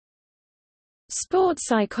Sports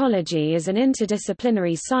psychology is an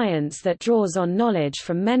interdisciplinary science that draws on knowledge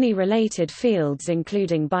from many related fields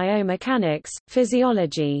including biomechanics,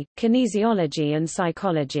 physiology, kinesiology and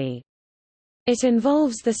psychology. It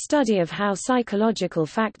involves the study of how psychological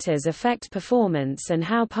factors affect performance and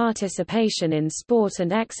how participation in sport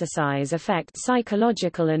and exercise affect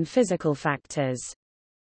psychological and physical factors.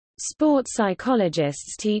 Sports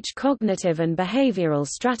psychologists teach cognitive and behavioral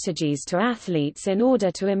strategies to athletes in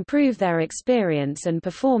order to improve their experience and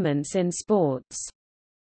performance in sports.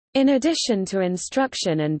 In addition to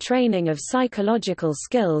instruction and training of psychological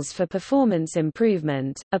skills for performance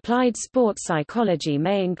improvement, applied sports psychology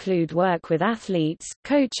may include work with athletes,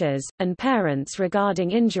 coaches, and parents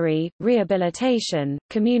regarding injury, rehabilitation,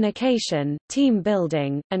 communication, team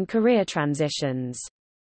building, and career transitions.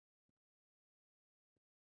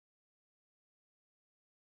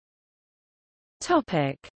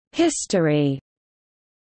 History.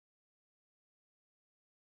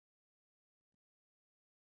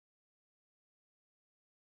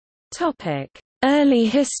 Early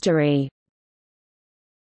history.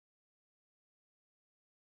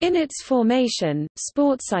 In its formation,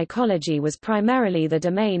 sports psychology was primarily the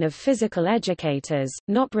domain of physical educators,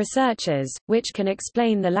 not researchers, which can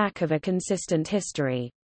explain the lack of a consistent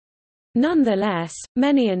history. Nonetheless,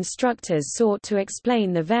 many instructors sought to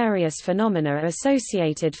explain the various phenomena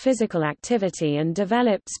associated physical activity and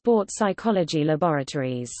developed sports psychology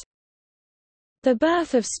laboratories. The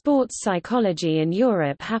birth of sports psychology in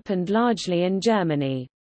Europe happened largely in Germany.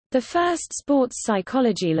 The first sports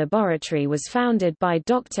psychology laboratory was founded by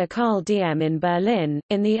Dr. Karl Diem in Berlin,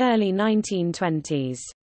 in the early 1920s.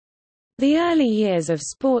 The early years of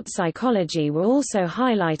sports psychology were also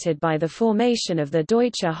highlighted by the formation of the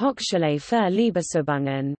Deutsche Hochschule für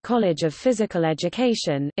Leibesübungen College of Physical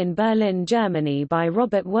Education in Berlin, Germany by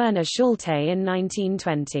Robert Werner Schulte in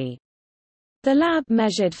 1920. The lab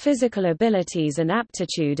measured physical abilities and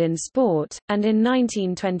aptitude in sport, and in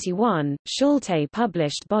 1921, Schulte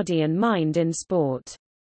published Body and Mind in Sport.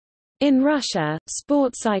 In Russia,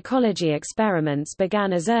 sports psychology experiments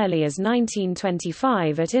began as early as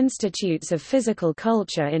 1925 at institutes of physical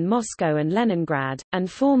culture in Moscow and Leningrad, and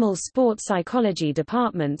formal sports psychology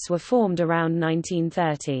departments were formed around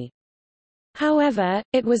 1930. However,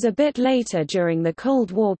 it was a bit later during the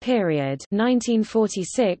Cold War period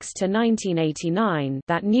 1946 to 1989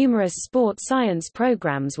 that numerous sports science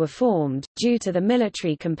programs were formed, due to the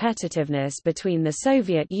military competitiveness between the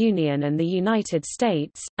Soviet Union and the United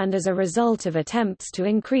States, and as a result of attempts to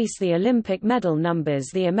increase the Olympic medal numbers.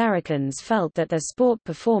 The Americans felt that their sport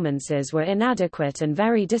performances were inadequate and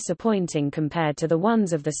very disappointing compared to the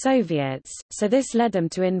ones of the Soviets, so this led them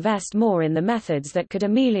to invest more in the methods that could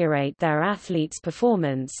ameliorate their athletes'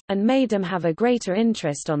 performance, and made them have a greater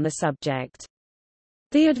interest on the subject.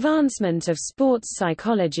 The advancement of sports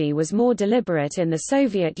psychology was more deliberate in the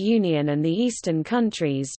Soviet Union and the Eastern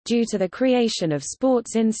countries, due to the creation of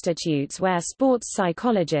sports institutes where sports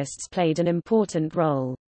psychologists played an important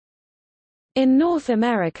role. In North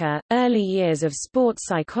America, early years of sports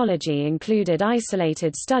psychology included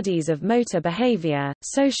isolated studies of motor behavior,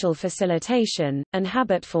 social facilitation, and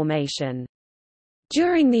habit formation.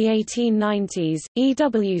 During the 1890s, E.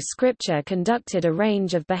 W. Scripture conducted a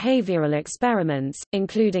range of behavioral experiments,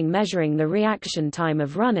 including measuring the reaction time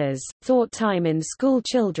of runners, thought time in school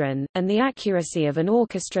children, and the accuracy of an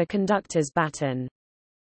orchestra conductor's baton.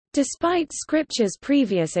 Despite Scripture's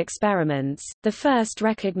previous experiments, the first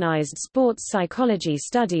recognized sports psychology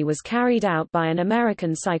study was carried out by an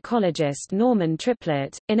American psychologist Norman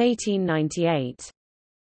Triplett, in 1898.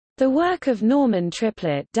 The work of Norman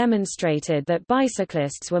Triplett demonstrated that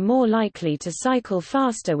bicyclists were more likely to cycle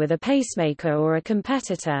faster with a pacemaker or a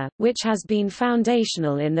competitor, which has been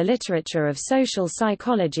foundational in the literature of social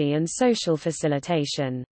psychology and social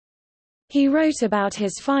facilitation. He wrote about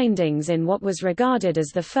his findings in what was regarded as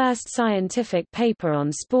the first scientific paper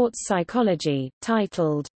on sports psychology,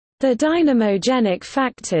 titled, "The Dynamogenic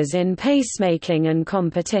Factors in Pacemaking and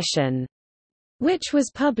Competition," which was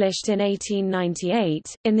published in 1898,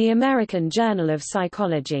 in the American Journal of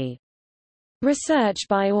Psychology. Research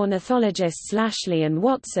by ornithologists Lashley and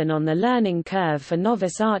Watson on the learning curve for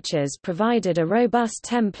novice archers provided a robust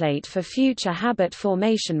template for future habit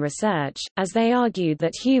formation research, as they argued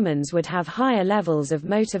that humans would have higher levels of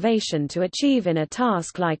motivation to achieve in a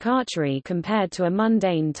task like archery compared to a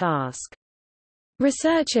mundane task.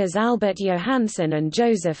 Researchers Albert Johansson and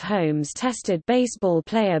Joseph Holmes tested baseball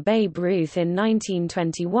player Babe Ruth in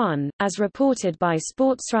 1921, as reported by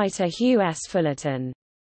sportswriter Hugh S. Fullerton.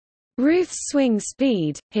 Ruth's swing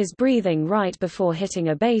speed, his breathing right before hitting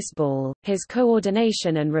a baseball, his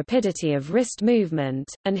coordination and rapidity of wrist movement,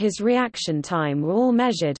 and his reaction time were all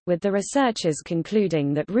measured, with the researchers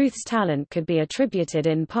concluding that Ruth's talent could be attributed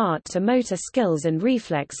in part to motor skills and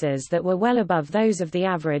reflexes that were well above those of the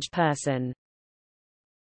average person.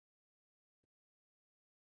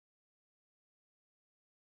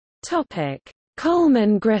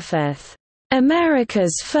 Coleman Griffith,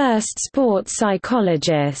 America's first sports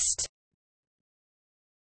psychologist.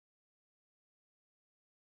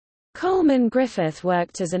 Coleman Griffith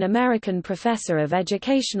worked as an American professor of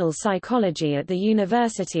educational psychology at the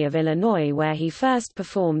University of Illinois, where he first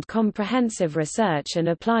performed comprehensive research and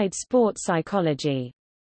applied sports psychology.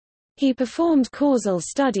 He performed causal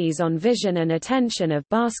studies on vision and attention of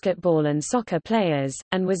basketball and soccer players,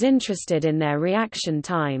 and was interested in their reaction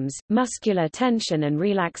times, muscular tension and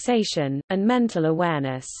relaxation, and mental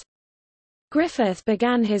awareness. Griffith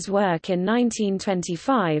began his work in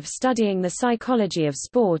 1925 studying the psychology of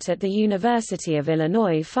sport at the University of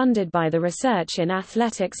Illinois, funded by the Research in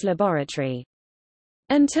Athletics Laboratory.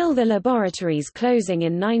 Until the laboratory's closing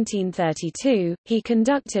in 1932, he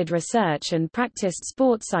conducted research and practiced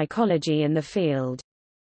sports psychology in the field.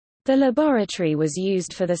 The laboratory was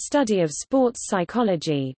used for the study of sports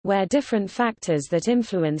psychology, where different factors that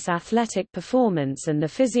influence athletic performance and the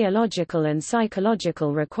physiological and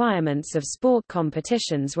psychological requirements of sport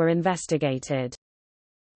competitions were investigated.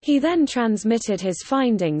 He then transmitted his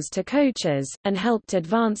findings to coaches, and helped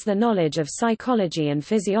advance the knowledge of psychology and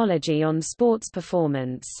physiology on sports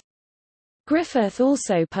performance. Griffith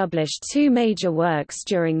also published two major works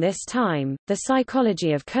during this time, The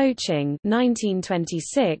Psychology of Coaching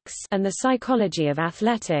 1926 and The Psychology of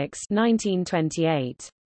Athletics 1928.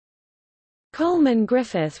 Coleman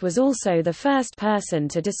Griffith was also the first person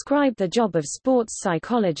to describe the job of sports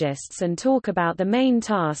psychologists and talk about the main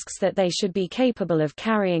tasks that they should be capable of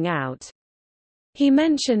carrying out. He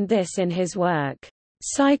mentioned this in his work,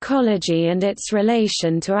 Psychology and its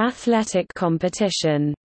Relation to Athletic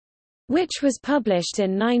Competition, which was published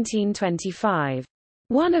in 1925.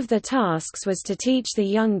 One of the tasks was to teach the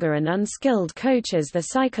younger and unskilled coaches the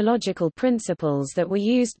psychological principles that were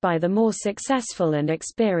used by the more successful and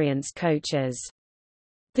experienced coaches.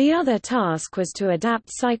 The other task was to adapt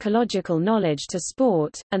psychological knowledge to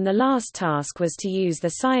sport, and the last task was to use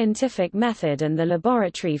the scientific method and the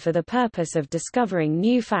laboratory for the purpose of discovering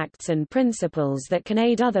new facts and principles that can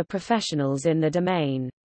aid other professionals in the domain.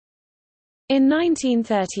 In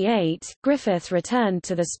 1938, Griffith returned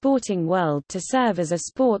to the sporting world to serve as a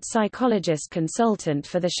sports psychologist consultant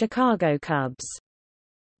for the Chicago Cubs.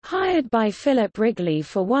 Hired by Philip Wrigley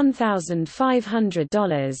for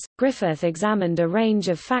 $1,500, Griffith examined a range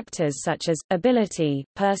of factors such as ability,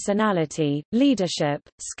 personality, leadership,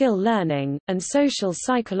 skill learning, and social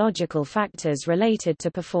psychological factors related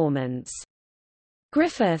to performance.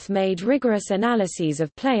 Griffith made rigorous analyses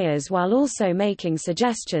of players while also making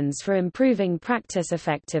suggestions for improving practice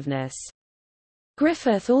effectiveness.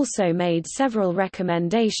 Griffith also made several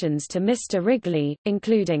recommendations to Mr. Wrigley,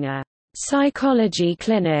 including a psychology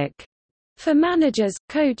clinic for managers,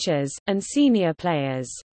 coaches, and senior players.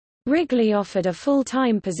 Wrigley offered a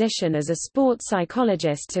full-time position as a sports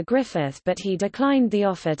psychologist to Griffith, but he declined the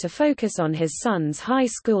offer to focus on his son's high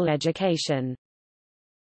school education.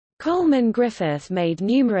 Coleman Griffith made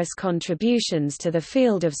numerous contributions to the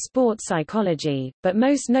field of sports psychology, but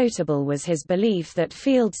most notable was his belief that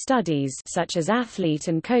field studies such as athlete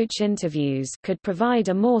and coach interviews could provide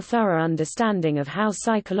a more thorough understanding of how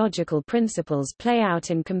psychological principles play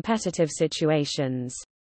out in competitive situations.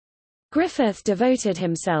 Griffith devoted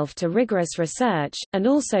himself to rigorous research, and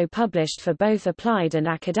also published for both applied and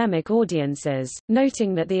academic audiences,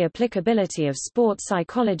 noting that the applicability of sports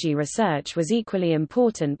psychology research was equally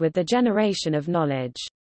important with the generation of knowledge.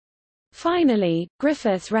 Finally,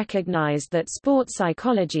 Griffith recognized that sports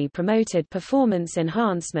psychology promoted performance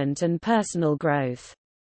enhancement and personal growth.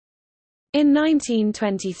 In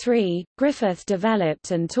 1923, Griffith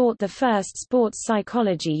developed and taught the first sports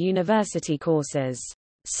psychology university courses,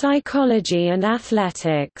 Psychology and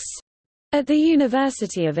Athletics, at the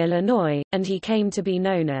University of Illinois, and he came to be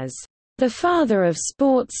known as the father of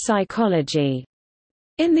sports psychology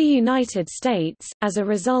in the United States, as a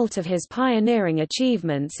result of his pioneering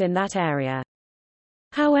achievements in that area.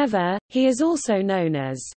 However, he is also known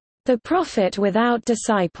as the prophet without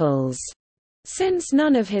disciples, since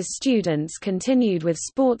none of his students continued with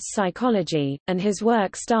sports psychology, and his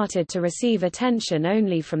work started to receive attention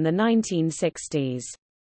only from the 1960s.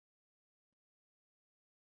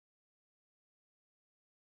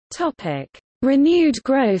 Renewed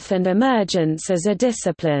growth and emergence as a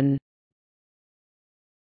discipline.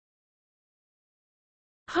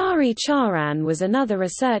 Hari Charan was another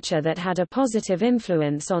researcher that had a positive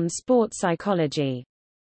influence on sport psychology.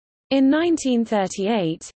 In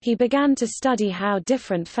 1938, he began to study how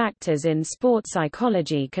different factors in sport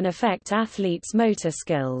psychology can affect athletes' motor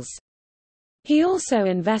skills. He also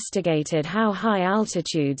investigated how high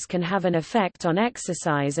altitudes can have an effect on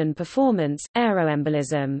exercise and performance,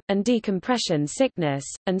 aeroembolism, and decompression sickness,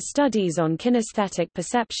 and studies on kinesthetic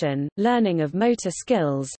perception, learning of motor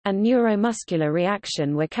skills, and neuromuscular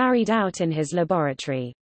reaction were carried out in his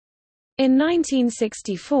laboratory. In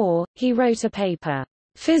 1964, he wrote a paper,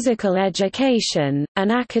 "Physical Education,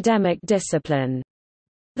 an Academic Discipline,"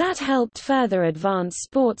 that helped further advance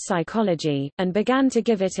sports psychology, and began to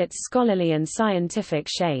give it its scholarly and scientific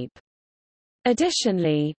shape.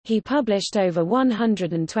 Additionally, he published over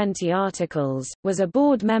 120 articles, was a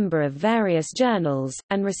board member of various journals,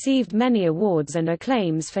 and received many awards and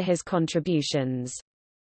acclaims for his contributions.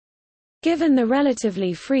 Given the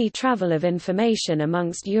relatively free travel of information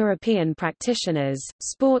amongst European practitioners,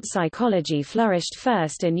 sport psychology flourished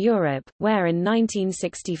first in Europe, where in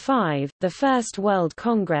 1965, the First World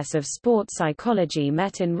Congress of Sport Psychology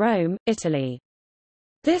met in Rome, Italy.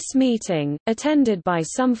 This meeting, attended by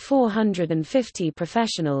some 450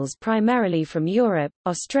 professionals primarily from Europe,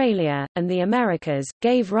 Australia, and the Americas,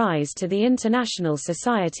 gave rise to the International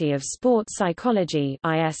Society of Sport Psychology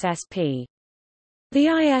 (ISSP). The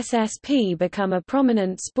ISSP became a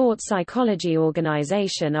prominent sport psychology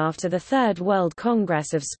organization after the Third World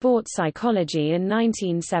Congress of Sport Psychology in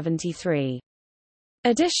 1973.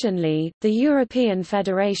 Additionally, the European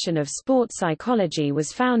Federation of Sport Psychology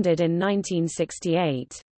was founded in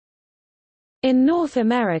 1968. In North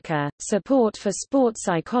America, support for sport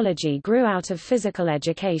psychology grew out of physical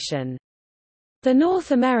education. The North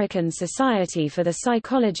American Society for the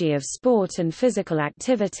Psychology of Sport and Physical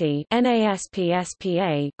Activity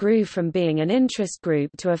 (NASPSPA) grew from being an interest group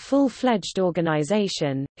to a full-fledged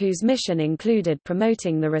organization, whose mission included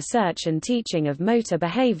promoting the research and teaching of motor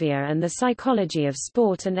behavior and the psychology of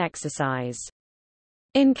sport and exercise.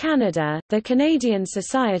 In Canada, the Canadian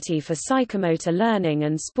Society for Psychomotor Learning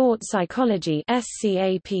and Sport Psychology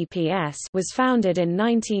 (SCAPPS) was founded in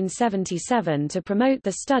 1977 to promote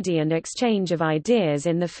the study and exchange of ideas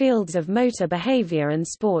in the fields of motor behavior and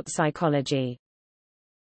sport psychology.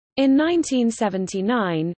 In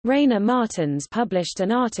 1979, Rainer Martens published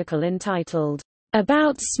an article entitled,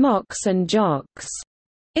 "About Smocks and Jocks,"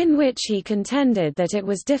 in which he contended that it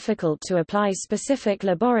was difficult to apply specific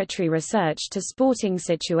laboratory research to sporting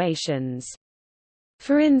situations.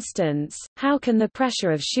 For instance, how can the pressure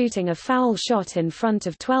of shooting a foul shot in front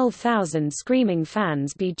of 12,000 screaming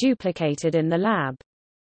fans be duplicated in the lab?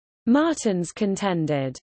 Martens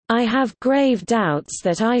contended, "I have grave doubts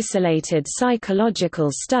that isolated psychological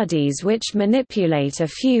studies which manipulate a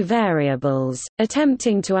few variables,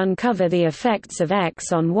 attempting to uncover the effects of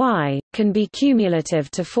X on Y, can be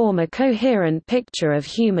cumulative to form a coherent picture of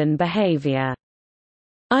human behavior.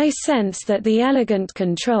 I sense that the elegant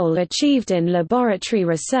control achieved in laboratory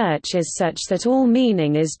research is such that all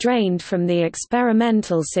meaning is drained from the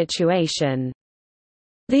experimental situation.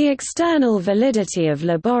 The external validity of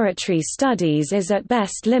laboratory studies is at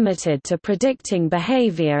best limited to predicting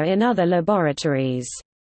behavior in other laboratories."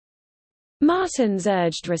 Martens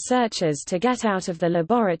urged researchers to get out of the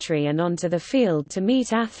laboratory and onto the field to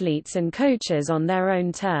meet athletes and coaches on their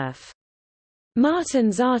own turf.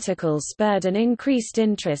 Martens' article spurred an increased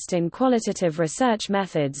interest in qualitative research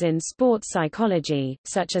methods in sports psychology,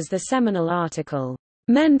 such as the seminal article,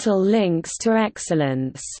 "Mental Links to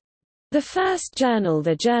Excellence." The first journal,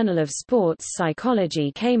 the Journal of Sports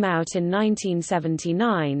Psychology, came out in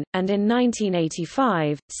 1979, and in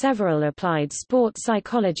 1985, several applied sport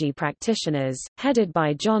psychology practitioners, headed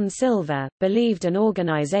by John Silver, believed an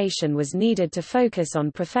organization was needed to focus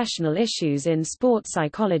on professional issues in sport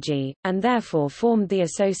psychology, and therefore formed the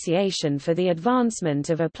Association for the Advancement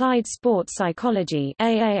of Applied Sport Psychology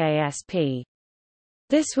 (AAASP).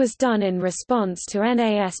 This was done in response to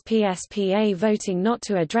NASPSPA voting not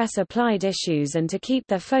to address applied issues and to keep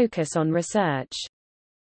their focus on research.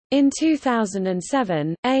 In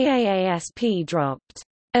 2007, AAASP dropped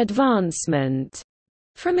 "advancement"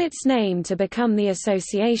 from its name to become the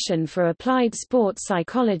Association for Applied Sports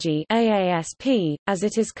Psychology (AASP), as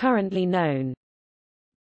it is currently known.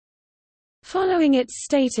 Following its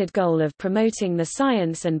stated goal of promoting the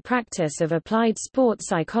science and practice of applied sport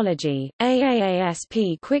psychology,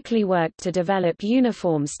 AAASP quickly worked to develop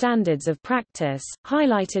uniform standards of practice,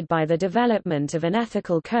 highlighted by the development of an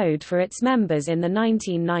ethical code for its members in the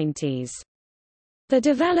 1990s. The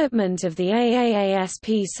development of the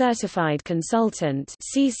AAASP Certified Consultant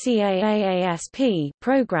 (CCAAASP)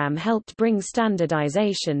 program helped bring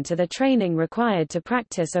standardization to the training required to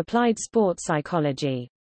practice applied sports psychology.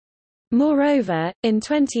 Moreover, in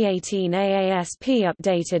 2018 AASP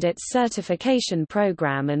updated its certification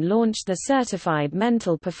program and launched the Certified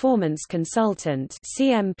Mental Performance Consultant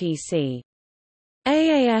 (CMPC).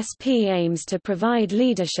 AASP aims to provide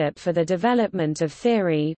leadership for the development of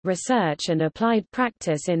theory, research and applied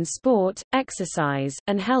practice in sport, exercise,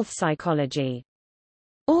 and health psychology.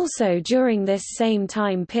 Also during this same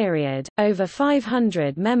time period, over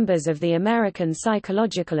 500 members of the American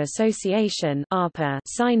Psychological Association (APA)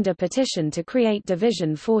 signed a petition to create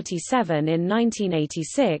Division 47 in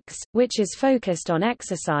 1986, which is focused on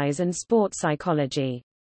exercise and sport psychology.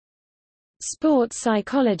 Sports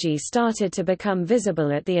psychology started to become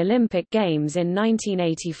visible at the Olympic Games in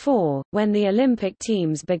 1984, when the Olympic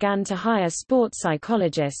teams began to hire sports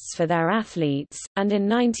psychologists for their athletes, and in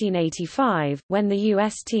 1985, when the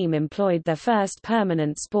U.S. team employed their first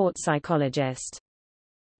permanent sports psychologist.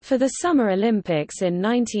 For the Summer Olympics in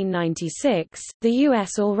 1996, the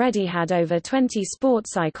U.S. already had over 20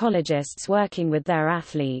 sports psychologists working with their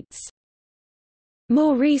athletes.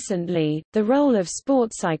 More recently, the role of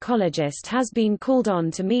sports psychologist has been called on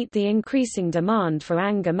to meet the increasing demand for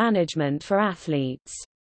anger management for athletes.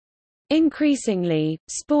 Increasingly,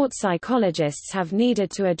 sports psychologists have needed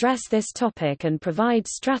to address this topic and provide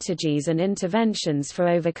strategies and interventions for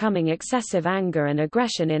overcoming excessive anger and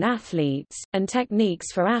aggression in athletes, and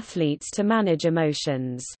techniques for athletes to manage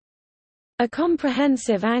emotions. A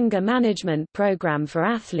comprehensive anger management program for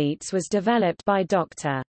athletes was developed by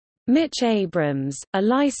Dr. Mitch Abrams, a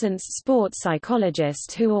licensed sports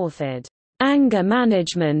psychologist who authored Anger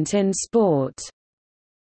Management in Sport.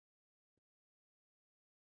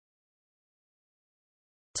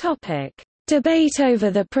 Topic: Debate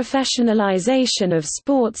over the professionalization of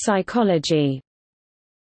sports psychology.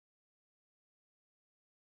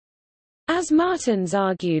 As Martens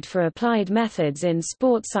argued for applied methods in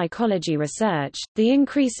sports psychology research, the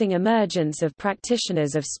increasing emergence of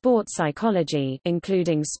practitioners of sports psychology,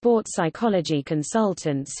 including sports psychology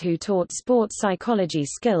consultants who taught sports psychology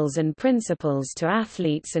skills and principles to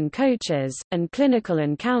athletes and coaches, and clinical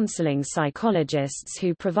and counseling psychologists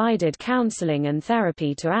who provided counseling and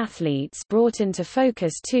therapy to athletes, brought into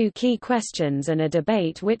focus two key questions and a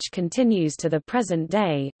debate which continues to the present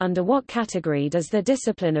day: under what category does the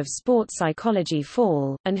discipline of sports psychology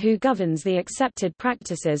fall, and who governs the accepted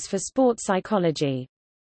practices for sports psychology?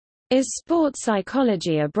 Is sports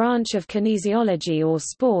psychology a branch of kinesiology or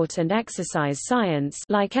sport and exercise science,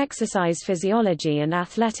 like exercise physiology and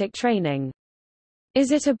athletic training?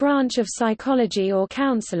 Is it a branch of psychology or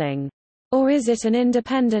counseling? Or is it an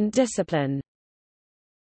independent discipline?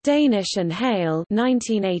 Danish and Hale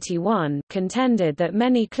 1981 contended that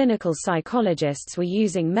many clinical psychologists were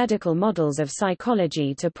using medical models of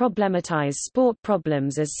psychology to problematize sport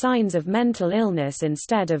problems as signs of mental illness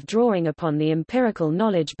instead of drawing upon the empirical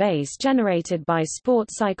knowledge base generated by sport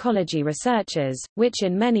psychology researchers, which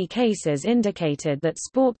in many cases indicated that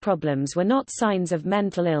sport problems were not signs of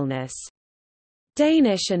mental illness.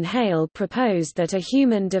 Danish and Hale proposed that a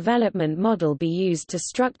human development model be used to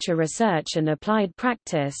structure research and applied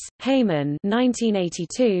practice. Heyman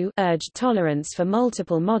 1982 urged tolerance for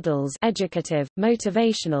multiple models, educative,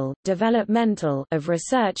 motivational, developmental, of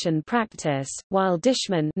research and practice, while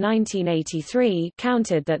Dishman 1983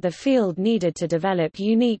 countered that the field needed to develop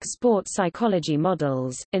unique sports psychology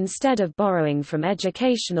models, instead of borrowing from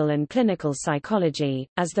educational and clinical psychology.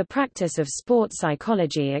 As the practice of sports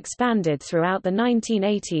psychology expanded throughout the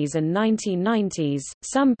 1980s and 1990s,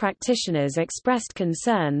 some practitioners expressed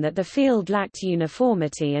concern that the field lacked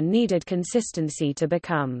uniformity and needed consistency to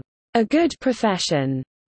become a good profession.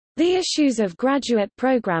 The issues of graduate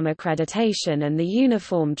program accreditation and the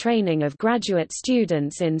uniform training of graduate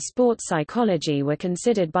students in sports psychology were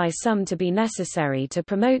considered by some to be necessary to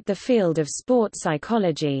promote the field of sports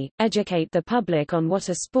psychology, educate the public on what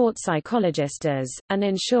a sports psychologist is, and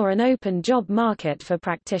ensure an open job market for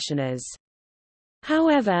practitioners.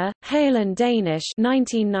 However, Hale and Danish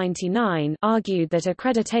 1999 argued that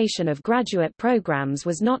accreditation of graduate programs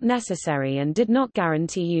was not necessary and did not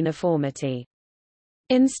guarantee uniformity.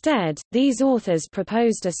 Instead, these authors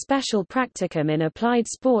proposed a special practicum in applied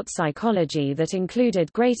sports psychology that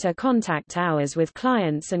included greater contact hours with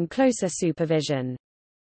clients and closer supervision.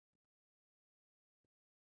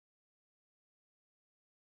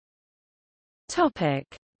 Topic: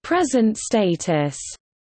 Present status.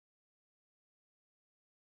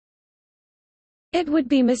 It would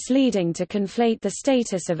be misleading to conflate the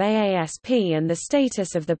status of AASP and the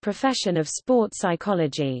status of the profession of sport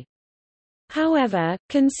psychology. However,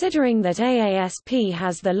 considering that AASP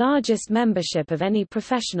has the largest membership of any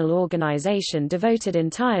professional organization devoted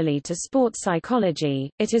entirely to sports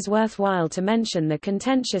psychology, it is worthwhile to mention the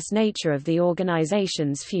contentious nature of the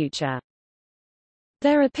organization's future.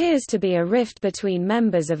 There appears to be a rift between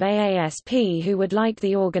members of AASP who would like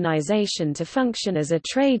the organization to function as a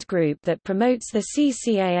trade group that promotes the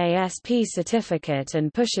CCAASP certificate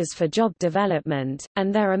and pushes for job development,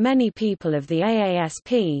 and there are many people of the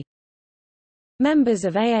AASP, members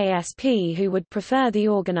of AASP who would prefer the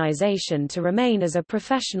organization to remain as a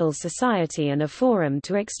professional society and a forum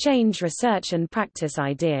to exchange research and practice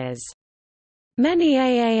ideas. Many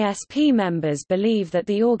AASP members believe that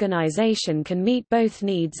the organization can meet both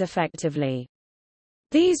needs effectively.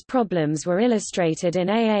 These problems were illustrated in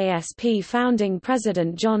AASP founding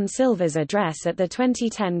President John Silver's address at the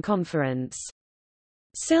 2010 conference.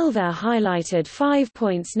 Silver highlighted 5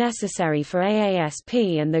 points necessary for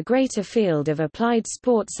AASP and the greater field of applied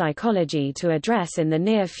sports psychology to address in the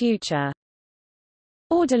near future: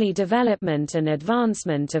 orderly development and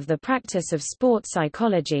advancement of the practice of sports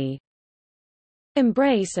psychology,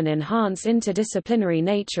 embrace and enhance interdisciplinary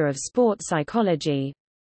nature of sports psychology,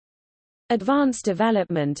 advance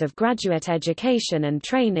development of graduate education and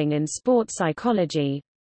training in sports psychology,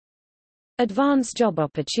 advance job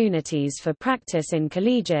opportunities for practice in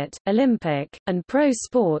collegiate, Olympic, and pro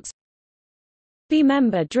sports, be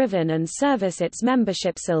member-driven and service its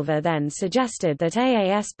membership. Silver then suggested that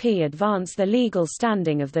AASP advance the legal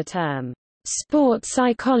standing of the term sports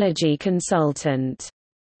psychology consultant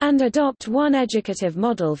and adopt one educative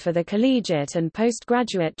model for the collegiate and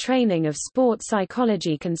postgraduate training of sports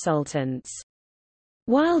psychology consultants.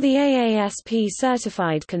 While the AASP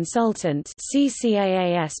Certified Consultant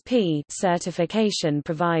 (CCAASP) certification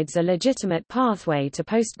provides a legitimate pathway to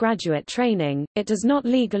postgraduate training, it does not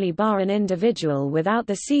legally bar an individual without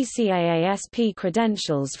the CCAASP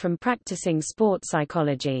credentials from practicing sports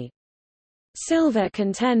psychology. Silver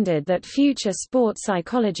contended that future sports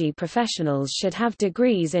psychology professionals should have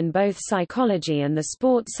degrees in both psychology and the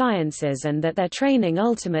sports sciences, and that their training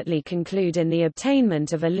ultimately conclude in the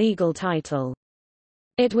obtainment of a legal title.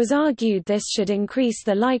 It was argued this should increase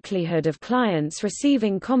the likelihood of clients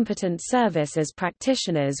receiving competent service, as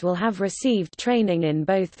practitioners will have received training in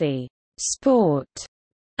both the sport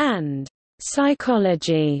and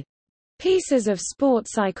psychology pieces of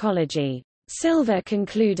sports psychology. Silver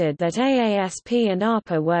concluded that AASP and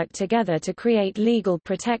ARPA work together to create legal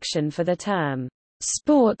protection for the term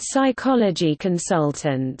sports psychology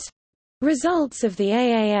consultant. Results of the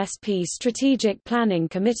AASP Strategic Planning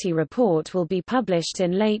Committee report will be published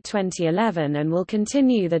in late 2011 and will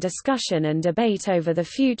continue the discussion and debate over the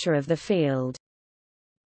future of the field.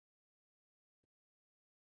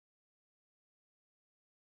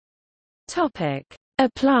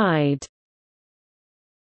 Applied.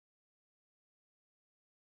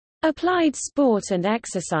 Applied sport and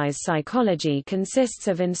exercise psychology consists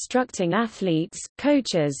of instructing athletes,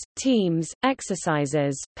 coaches, teams,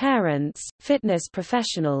 exercisers, parents, fitness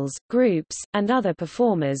professionals, groups, and other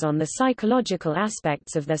performers on the psychological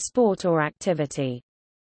aspects of their sport or activity.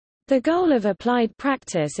 The goal of applied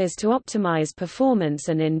practice is to optimize performance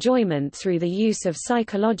and enjoyment through the use of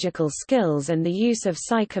psychological skills and the use of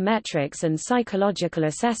psychometrics and psychological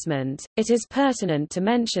assessment. It is pertinent to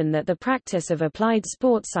mention that the practice of applied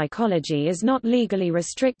sports psychology is not legally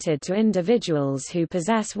restricted to individuals who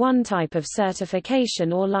possess one type of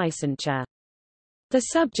certification or licensure. The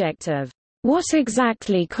subject of what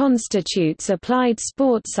exactly constitutes applied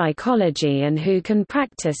sports psychology and who can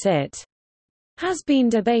practice it has been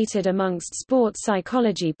debated amongst sports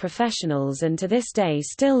psychology professionals and to this day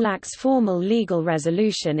still lacks formal legal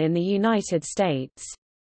resolution in the United States.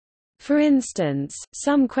 For instance,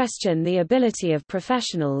 some question the ability of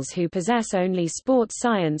professionals who possess only sports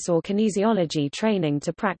science or kinesiology training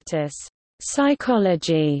to practice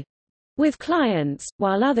psychology with clients,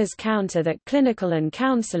 while others counter that clinical and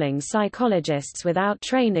counseling psychologists without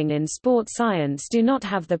training in sports science do not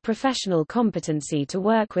have the professional competency to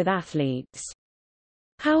work with athletes.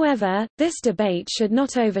 However, this debate should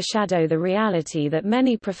not overshadow the reality that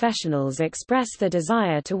many professionals express the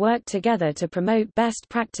desire to work together to promote best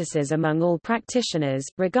practices among all practitioners,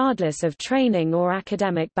 regardless of training or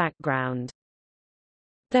academic background.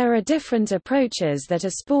 There are different approaches that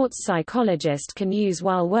a sports psychologist can use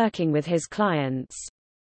while working with his clients.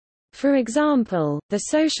 For example, the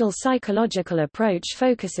social psychological approach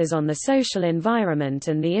focuses on the social environment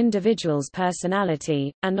and the individual's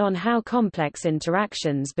personality, and on how complex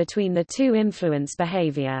interactions between the two influence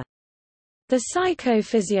behavior. The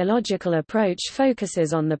psychophysiological approach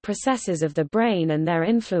focuses on the processes of the brain and their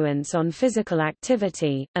influence on physical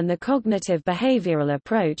activity, and the cognitive behavioral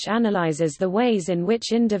approach analyzes the ways in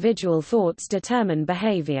which individual thoughts determine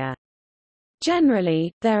behavior.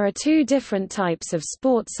 Generally, there are two different types of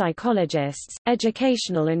sports psychologists,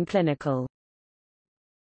 educational and clinical.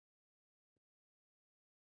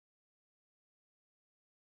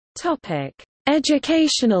 Topic: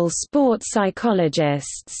 Educational sports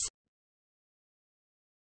psychologists.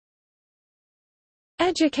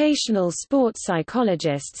 Educational sports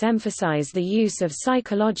psychologists emphasize the use of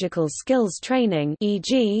psychological skills training,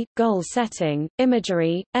 e.g., goal setting,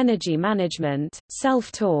 imagery, energy management,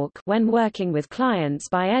 self-talk, when working with clients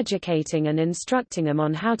by educating and instructing them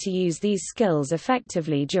on how to use these skills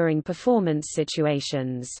effectively during performance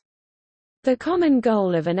situations. The common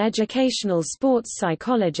goal of an educational sports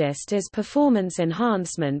psychologist is performance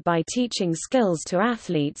enhancement by teaching skills to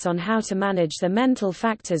athletes on how to manage the mental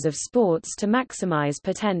factors of sports to maximize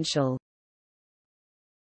potential.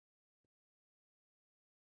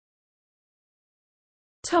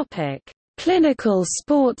 Topic: Clinical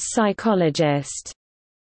sports psychologist.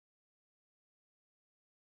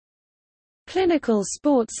 Clinical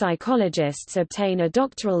sports psychologists obtain a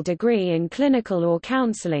doctoral degree in clinical or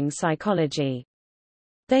counseling psychology.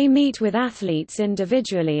 They meet with athletes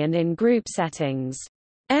individually and in group settings.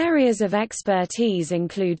 Areas of expertise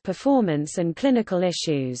include performance and clinical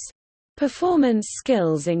issues. Performance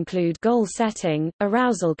skills include goal setting,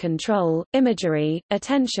 arousal control, imagery,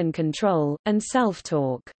 attention control, and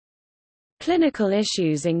self-talk. Clinical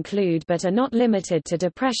issues include but are not limited to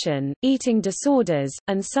depression, eating disorders,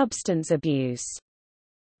 and substance abuse.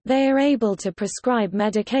 They are able to prescribe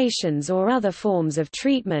medications or other forms of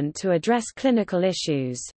treatment to address clinical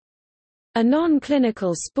issues. A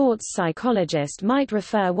non-clinical sports psychologist might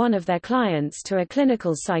refer one of their clients to a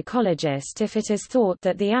clinical psychologist if it is thought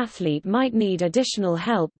that the athlete might need additional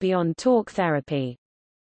help beyond talk therapy.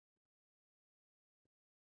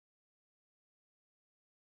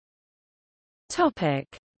 Topic: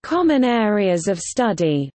 Common areas of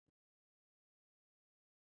study.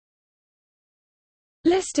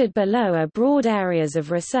 Listed below are broad areas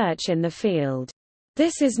of research in the field.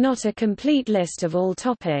 This is not a complete list of all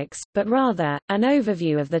topics, but rather, an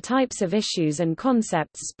overview of the types of issues and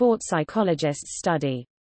concepts sports psychologists study.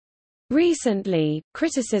 Recently,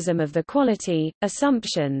 criticism of the quality,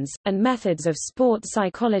 assumptions, and methods of sport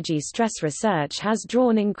psychology stress research has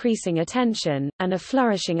drawn increasing attention, and a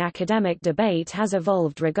flourishing academic debate has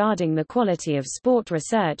evolved regarding the quality of sport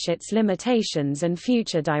research, its limitations and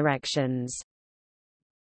future directions.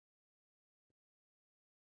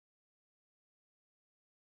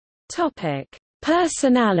 Topic: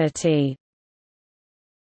 Personality.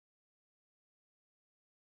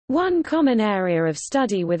 One common area of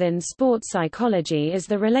study within sports psychology is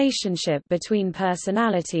the relationship between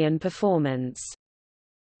personality and performance.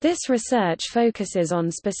 This research focuses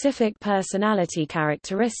on specific personality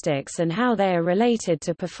characteristics and how they are related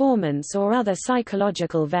to performance or other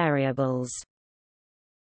psychological variables.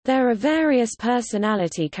 There are various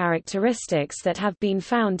personality characteristics that have been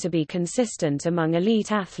found to be consistent among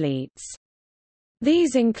elite athletes.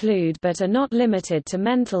 These include but are not limited to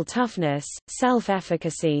mental toughness,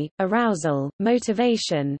 self-efficacy, arousal,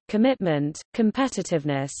 motivation, commitment,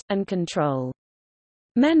 competitiveness, and control.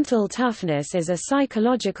 Mental toughness is a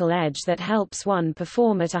psychological edge that helps one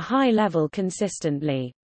perform at a high level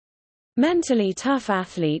consistently. Mentally tough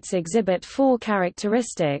athletes exhibit four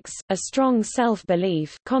characteristics: a strong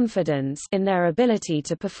self-belief, confidence in their ability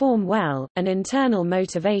to perform well, an internal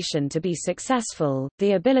motivation to be successful,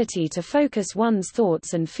 the ability to focus one's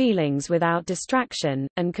thoughts and feelings without distraction,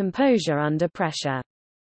 and composure under pressure.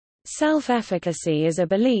 Self-efficacy is a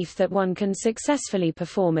belief that one can successfully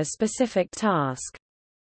perform a specific task.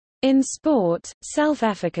 In sport,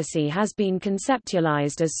 self-efficacy has been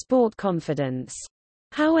conceptualized as sport confidence.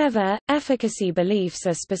 However, efficacy beliefs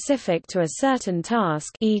are specific to a certain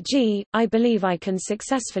task, e.g., I believe I can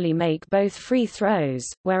successfully make both free throws,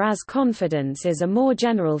 whereas confidence is a more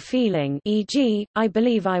general feeling, e.g., I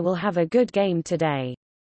believe I will have a good game today.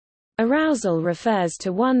 Arousal refers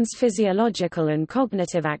to one's physiological and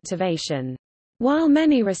cognitive activation. While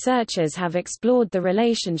many researchers have explored the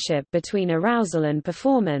relationship between arousal and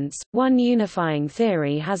performance, one unifying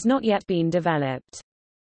theory has not yet been developed.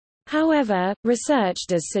 However, research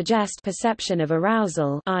does suggest perception of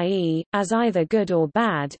arousal, i.e., as either good or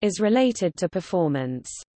bad, is related to performance.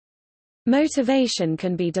 Motivation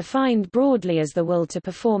can be defined broadly as the will to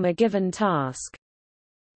perform a given task.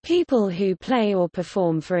 People who play or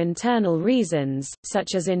perform for internal reasons,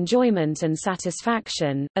 such as enjoyment and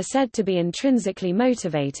satisfaction, are said to be intrinsically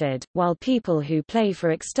motivated, while people who play for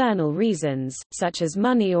external reasons, such as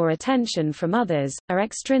money or attention from others, are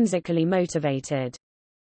extrinsically motivated.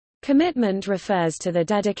 Commitment refers to the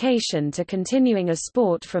dedication to continuing a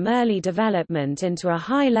sport from early development into a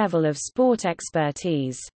high level of sport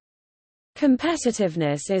expertise.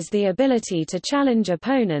 Competitiveness is the ability to challenge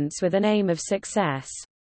opponents with an aim of success.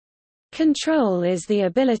 Control is the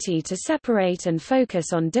ability to separate and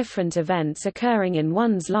focus on different events occurring in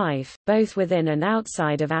one's life, both within and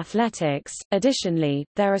outside of athletics. Additionally,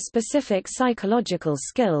 there are specific psychological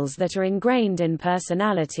skills that are ingrained in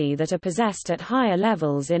personality that are possessed at higher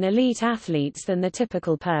levels in elite athletes than the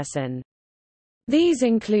typical person. These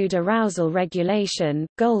include arousal regulation,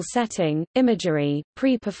 goal setting, imagery,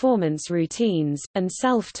 pre-performance routines, and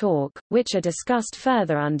self-talk, which are discussed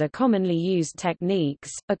further under commonly used techniques.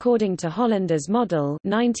 According to Hollander's model,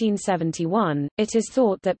 1971, it is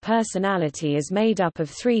thought that personality is made up of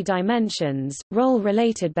three dimensions: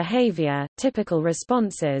 role-related behavior, typical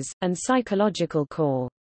responses, and psychological core.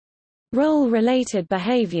 Role-related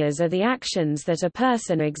behaviors are the actions that a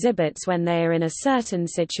person exhibits when they are in a certain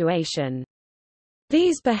situation.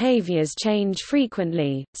 These behaviors change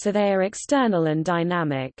frequently, so they are external and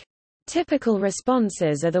dynamic. Typical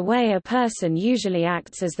responses are the way a person usually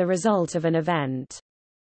acts as the result of an event.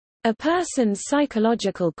 A person's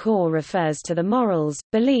psychological core refers to the morals,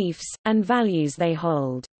 beliefs, and values they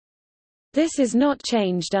hold. This is not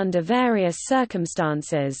changed under various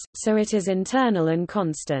circumstances, so it is internal and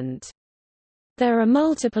constant. There are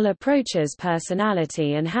multiple approaches to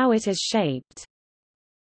personality and how it is shaped.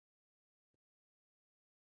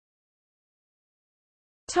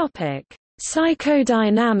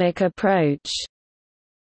 Psychodynamic approach.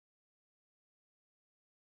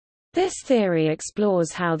 This theory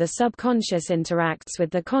explores how the subconscious interacts with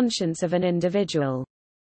the conscience of an individual.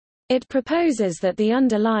 It proposes that the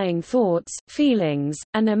underlying thoughts, feelings,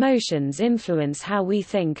 and emotions influence how we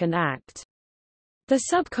think and act. The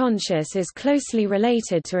subconscious is closely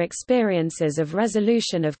related to experiences of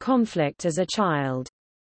resolution of conflict as a child.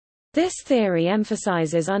 This theory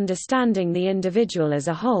emphasizes understanding the individual as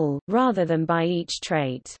a whole, rather than by each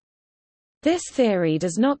trait. This theory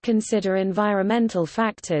does not consider environmental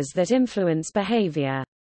factors that influence behavior.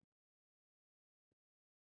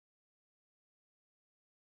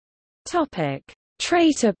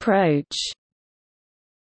 Trait approach.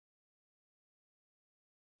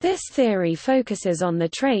 This theory focuses on the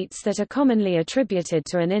traits that are commonly attributed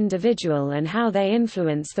to an individual and how they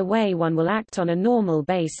influence the way one will act on a normal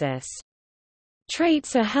basis.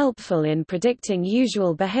 Traits are helpful in predicting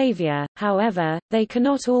usual behavior, however, they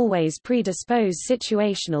cannot always predispose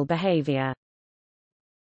situational behavior.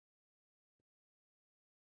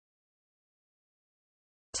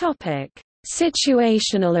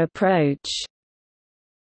 Situational approach.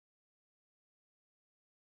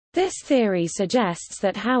 This theory suggests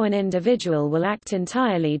that how an individual will act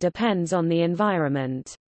entirely depends on the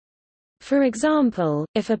environment. For example,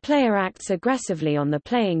 if a player acts aggressively on the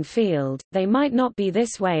playing field, they might not be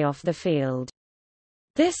this way off the field.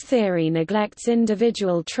 This theory neglects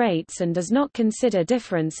individual traits and does not consider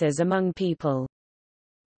differences among people.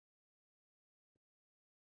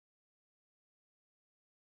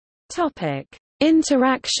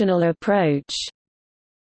 Interactional approach.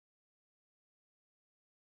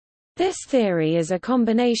 This theory is a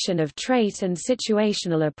combination of trait and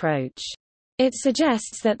situational approach. It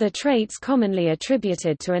suggests that the traits commonly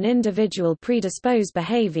attributed to an individual predispose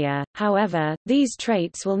behavior, however, these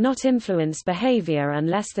traits will not influence behavior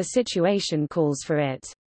unless the situation calls for it.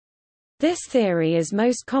 This theory is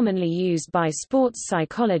most commonly used by sports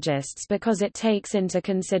psychologists because it takes into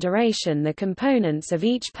consideration the components of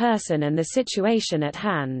each person and the situation at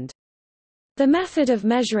hand. The method of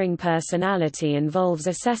measuring personality involves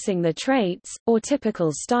assessing the traits, or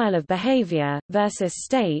typical style of behavior, versus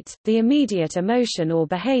state, the immediate emotion or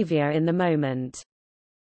behavior in the moment.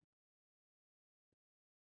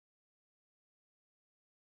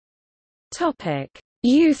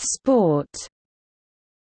 Youth sport.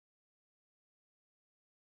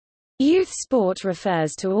 Youth sport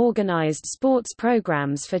refers to organized sports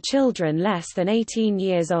programs for children less than 18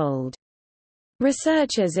 years old.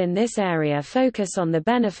 Researchers in this area focus on the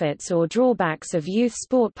benefits or drawbacks of youth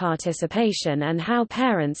sport participation and how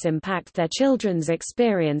parents impact their children's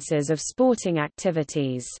experiences of sporting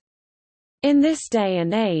activities. In this day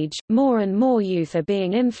and age, more and more youth are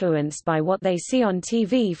being influenced by what they see on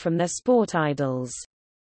TV from their sport idols.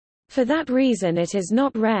 For that reason it is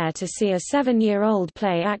not rare to see a 7-year-old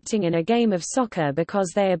play acting in a game of soccer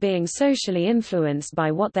because they are being socially influenced by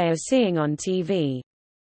what they are seeing on TV.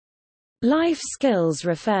 Life skills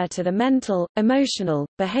refer to the mental, emotional,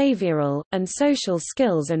 behavioral, and social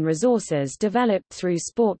skills and resources developed through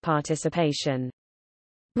sport participation.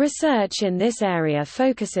 Research in this area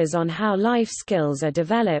focuses on how life skills are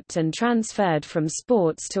developed and transferred from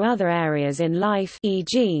sports to other areas in life,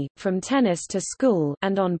 e.g., from tennis to school,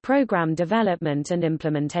 and on program development and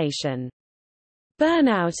implementation.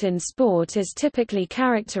 Burnout in sport is typically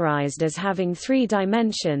characterized as having 3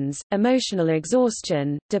 dimensions: emotional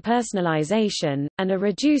exhaustion, depersonalization, and a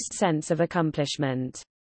reduced sense of accomplishment.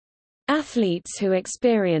 Athletes who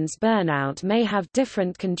experience burnout may have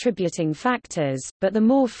different contributing factors, but the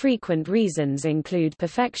more frequent reasons include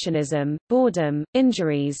perfectionism, boredom,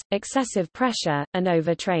 injuries, excessive pressure, and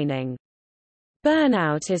overtraining.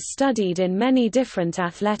 Burnout is studied in many different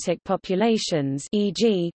athletic populations,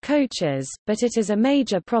 e.g., coaches, but it is a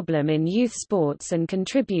major problem in youth sports and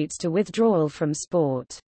contributes to withdrawal from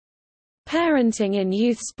sport. Parenting in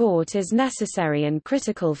youth sport is necessary and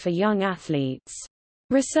critical for young athletes.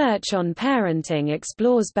 Research on parenting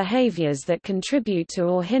explores behaviors that contribute to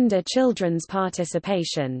or hinder children's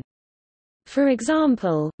participation. For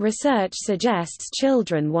example, research suggests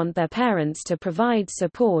children want their parents to provide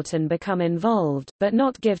support and become involved, but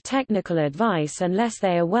not give technical advice unless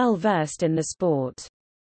they are well versed in the sport.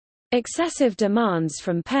 Excessive demands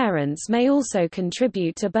from parents may also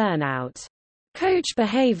contribute to burnout. Coach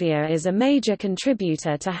behavior is a major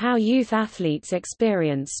contributor to how youth athletes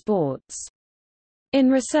experience sports. In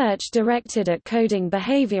research directed at coding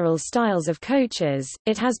behavioral styles of coaches,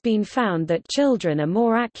 it has been found that children are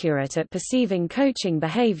more accurate at perceiving coaching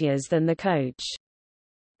behaviors than the coach.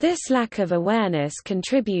 This lack of awareness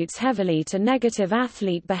contributes heavily to negative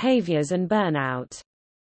athlete behaviors and burnout.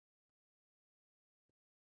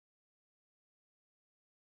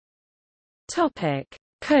 Topic: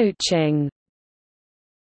 Coaching.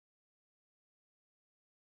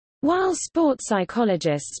 While sports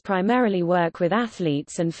psychologists primarily work with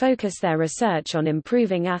athletes and focus their research on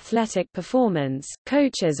improving athletic performance,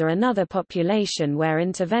 coaches are another population where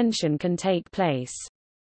intervention can take place.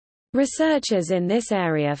 Researchers in this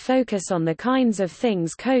area focus on the kinds of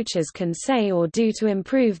things coaches can say or do to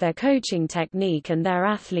improve their coaching technique and their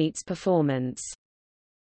athletes' performance.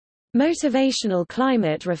 Motivational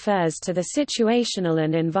climate refers to the situational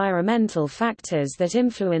and environmental factors that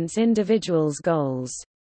influence individuals' goals.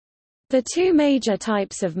 The 2 major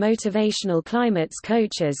types of motivational climates: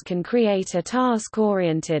 coaches can create a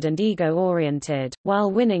task-oriented and ego-oriented,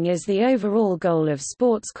 while winning is the overall goal of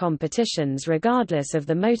sports competitions regardless of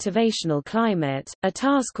the motivational climate. A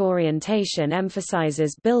task orientation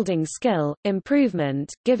emphasizes building skill,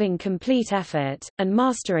 improvement, giving complete effort, and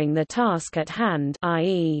mastering the task at hand,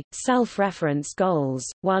 i.e., self-referenced goals,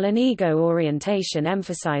 while an ego orientation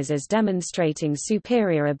emphasizes demonstrating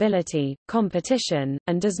superior ability, competition,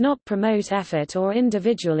 and does not promote effort or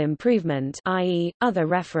individual improvement, i.e., other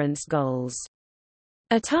reference goals.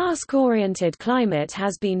 A task-oriented climate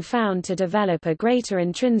has been found to develop a greater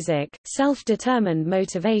intrinsic, self-determined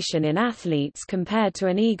motivation in athletes compared to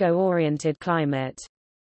an ego-oriented climate.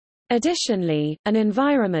 Additionally, an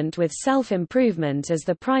environment with self-improvement as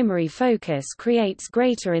the primary focus creates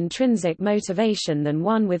greater intrinsic motivation than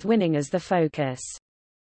one with winning as the focus.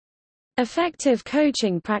 Effective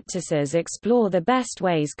coaching practices explore the best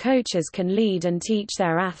ways coaches can lead and teach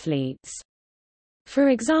their athletes. For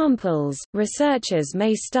examples, researchers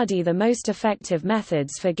may study the most effective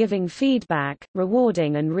methods for giving feedback,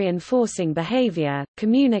 rewarding and reinforcing behavior,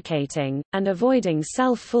 communicating, and avoiding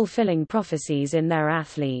self-fulfilling prophecies in their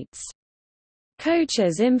athletes.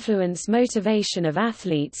 Coaches influence motivation of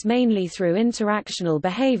athletes mainly through interactional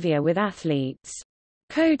behavior with athletes.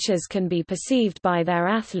 Coaches can be perceived by their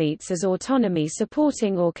athletes as autonomy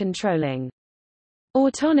supporting or controlling.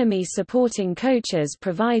 Autonomy supporting coaches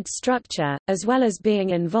provide structure, as well as being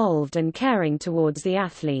involved and caring towards the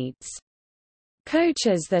athletes.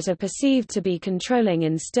 Coaches that are perceived to be controlling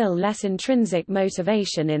instill less intrinsic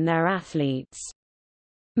motivation in their athletes.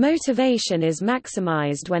 Motivation is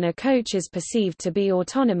maximized when a coach is perceived to be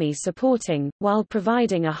autonomy supporting, while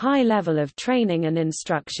providing a high level of training and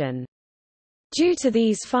instruction. Due to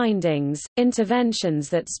these findings, interventions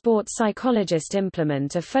that sports psychologists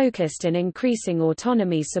implement are focused in increasing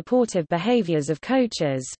autonomy-supportive behaviors of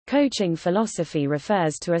coaches. Coaching philosophy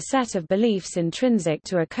refers to a set of beliefs intrinsic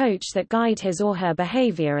to a coach that guide his or her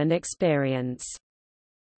behavior and experience.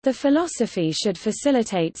 The philosophy should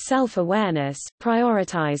facilitate self-awareness,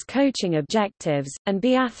 prioritize coaching objectives, and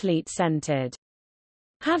be athlete-centered.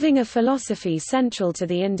 Having a philosophy central to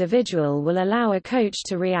the individual will allow a coach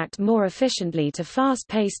to react more efficiently to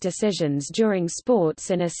fast-paced decisions during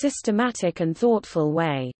sports in a systematic and thoughtful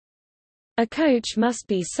way. A coach must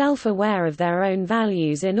be self-aware of their own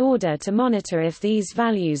values in order to monitor if these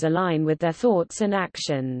values align with their thoughts and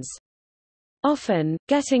actions. Often,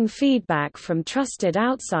 getting feedback from trusted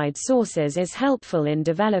outside sources is helpful in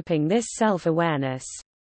developing this self-awareness.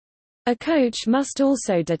 A coach must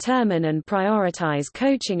also determine and prioritize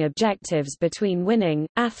coaching objectives between winning,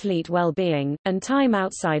 athlete well-being, and time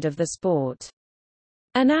outside of the sport.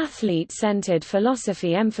 An athlete-centered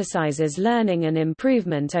philosophy emphasizes learning and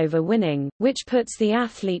improvement over winning, which puts the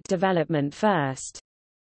athlete development first.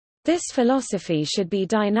 This philosophy should be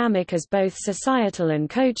dynamic as both societal and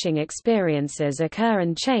coaching experiences occur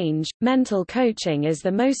and change. Mental coaching is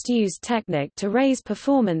the most used technique to raise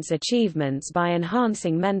performance achievements by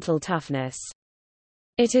enhancing mental toughness.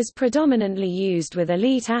 It is predominantly used with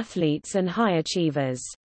elite athletes and high achievers.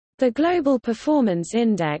 The Global Performance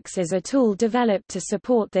Index is a tool developed to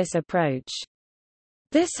support this approach.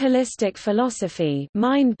 This holistic philosophy,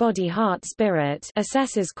 mind, body, heart, spirit,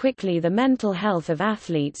 assesses quickly the mental health of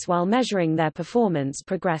athletes while measuring their performance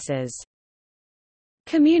progresses.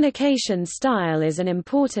 Communication style is an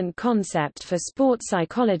important concept for sport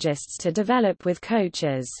psychologists to develop with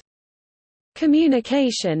coaches.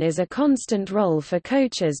 Communication is a constant role for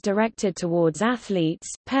coaches directed towards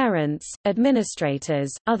athletes, parents,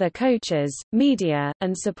 administrators, other coaches, media,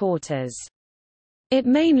 and supporters. It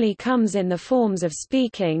mainly comes in the forms of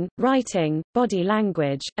speaking, writing, body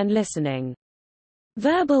language, and listening.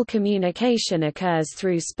 Verbal communication occurs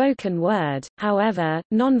through spoken word, however,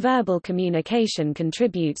 nonverbal communication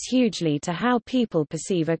contributes hugely to how people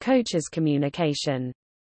perceive a coach's communication.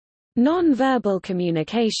 Non-verbal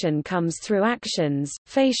communication comes through actions,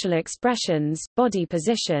 facial expressions, body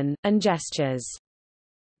position, and gestures.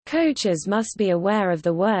 Coaches must be aware of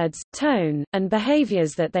the words, tone, and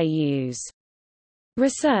behaviors that they use.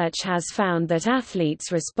 Research has found that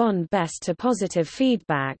athletes respond best to positive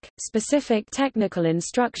feedback, specific technical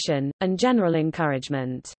instruction, and general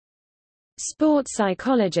encouragement. Sports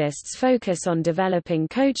psychologists focus on developing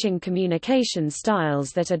coaching communication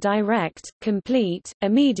styles that are direct, complete,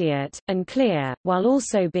 immediate, and clear, while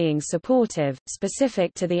also being supportive,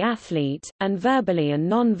 specific to the athlete, and verbally and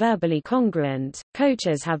non-verbally congruent.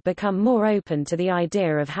 Coaches have become more open to the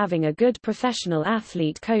idea of having a good professional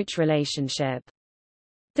athlete-coach relationship.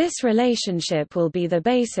 This relationship will be the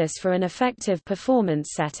basis for an effective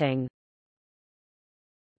performance setting.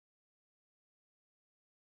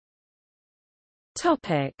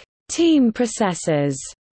 Topic: Team processes.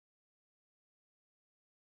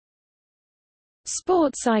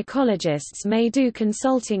 Sport psychologists may do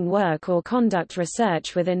consulting work or conduct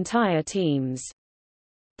research with entire teams.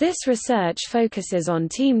 This research focuses on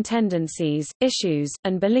team tendencies, issues,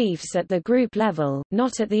 and beliefs at the group level,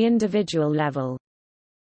 not at the individual level.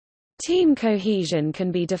 Team cohesion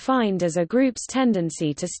can be defined as a group's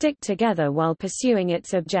tendency to stick together while pursuing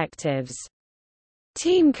its objectives.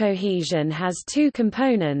 Team cohesion has two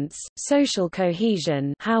components: social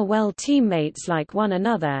cohesion, how well teammates like one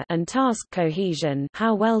another, and task cohesion,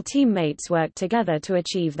 how well teammates work together to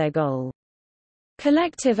achieve their goal.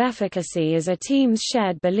 Collective efficacy is a team's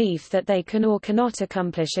shared belief that they can or cannot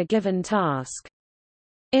accomplish a given task.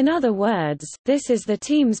 In other words, this is the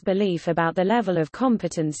team's belief about the level of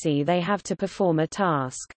competency they have to perform a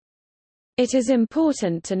task. It is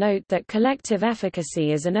important to note that collective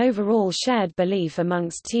efficacy is an overall shared belief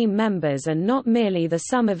amongst team members and not merely the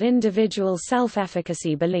sum of individual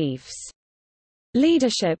self-efficacy beliefs.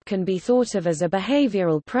 Leadership can be thought of as a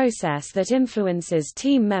behavioral process that influences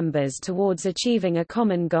team members towards achieving a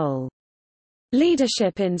common goal.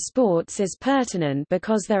 Leadership in sports is pertinent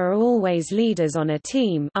because there are always leaders on a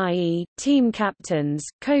team, i.e., team captains,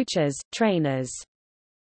 coaches, trainers.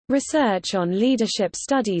 Research on leadership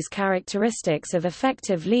studies characteristics of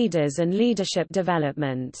effective leaders and leadership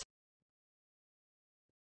development.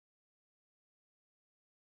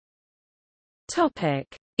 Topic: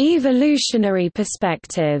 Evolutionary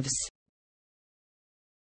perspectives.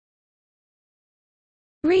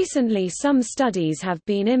 Recently, some studies have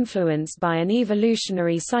been influenced by an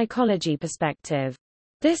evolutionary psychology perspective.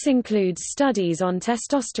 This includes studies on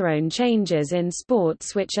testosterone changes in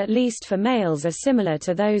sports which, at least for males, are similar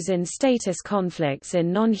to those in status conflicts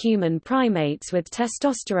in non-human primates, with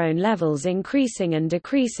testosterone levels increasing and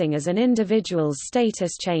decreasing as an individual's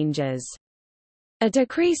status changes. A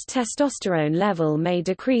decreased testosterone level may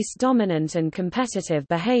decrease dominant and competitive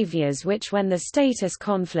behaviors which, when the status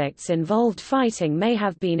conflicts involved fighting, may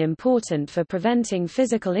have been important for preventing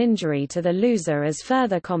physical injury to the loser as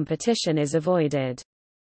further competition is avoided.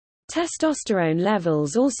 Testosterone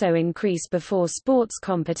levels also increase before sports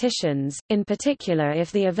competitions, in particular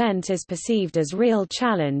if the event is perceived as real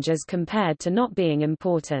challenge as compared to not being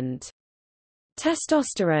important.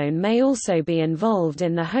 Testosterone may also be involved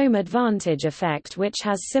in the home advantage effect, which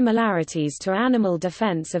has similarities to animal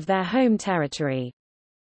defense of their home territory.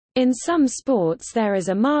 In some sports there is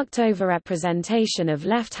a marked overrepresentation of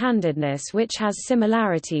left-handedness, which has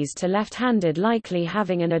similarities to left-handed likely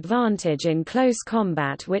having an advantage in close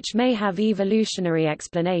combat, which may have evolutionary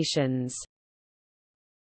explanations.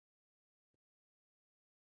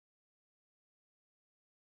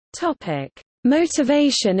 Topic: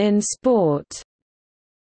 Motivation in sport.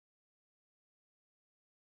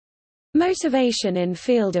 Motivation in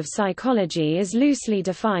field of psychology is loosely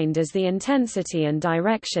defined as the intensity and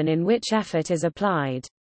direction in which effort is applied.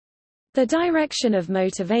 The direction of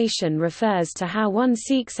motivation refers to how one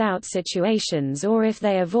seeks out situations or if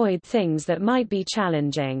they avoid things that might be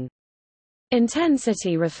challenging.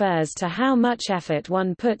 Intensity refers to how much effort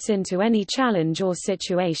one puts into any challenge or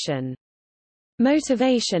situation.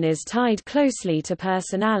 Motivation is tied closely to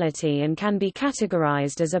personality and can be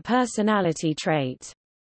categorized as a personality trait.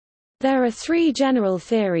 There are three general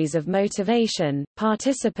theories of motivation: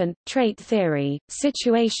 participant, trait theory,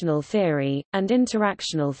 situational theory, and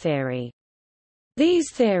interactional theory.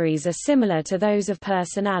 These theories are similar to those of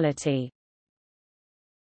personality.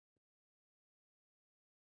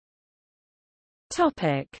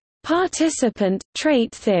 Topic: Participant,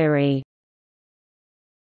 trait theory.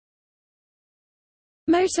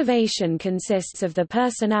 Motivation consists of the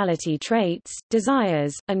personality traits,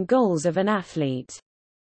 desires, and goals of an athlete.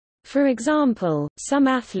 For example, some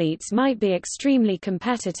athletes might be extremely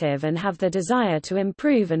competitive and have the desire to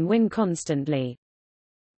improve and win constantly.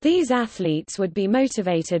 These athletes would be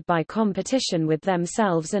motivated by competition with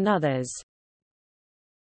themselves and others.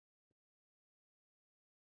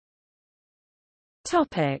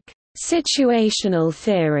 Topic: Situational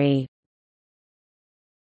theory.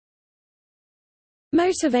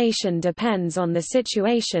 Motivation depends on the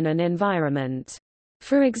situation and environment.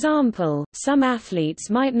 For example, some athletes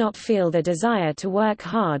might not feel the desire to work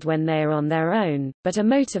hard when they are on their own, but are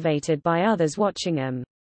motivated by others watching them.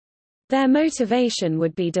 Their motivation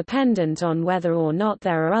would be dependent on whether or not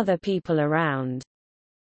there are other people around.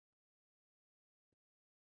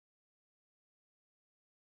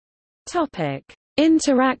 Topic: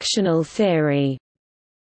 Interactional theory.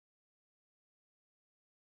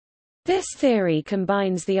 This theory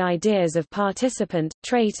combines the ideas of participant,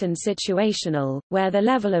 trait and situational, where the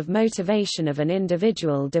level of motivation of an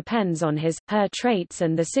individual depends on his/her traits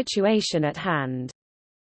and the situation at hand.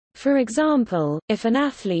 For example, if an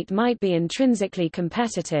athlete might be intrinsically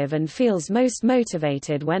competitive and feels most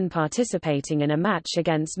motivated when participating in a match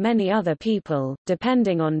against many other people,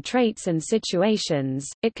 depending on traits and situations,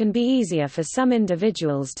 it can be easier for some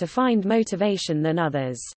individuals to find motivation than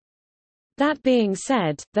others. That being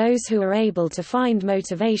said, those who are able to find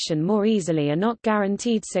motivation more easily are not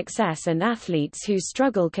guaranteed success, and athletes who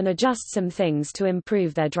struggle can adjust some things to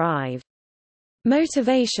improve their drive.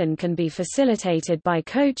 Motivation can be facilitated by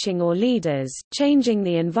coaching or leaders, changing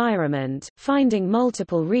the environment, finding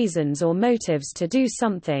multiple reasons or motives to do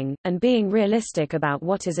something, and being realistic about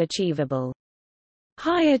what is achievable.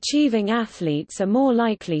 High-achieving athletes are more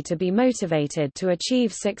likely to be motivated to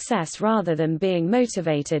achieve success rather than being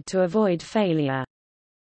motivated to avoid failure.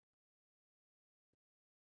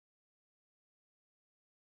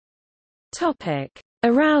 Topic: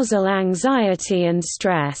 Arousal, anxiety and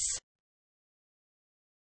stress.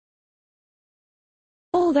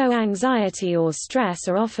 Although anxiety or stress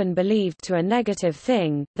are often believed to be a negative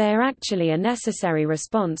thing, they are actually a necessary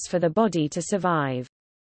response for the body to survive.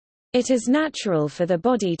 It is natural for the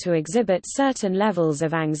body to exhibit certain levels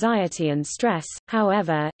of anxiety and stress,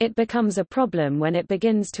 however, it becomes a problem when it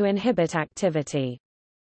begins to inhibit activity.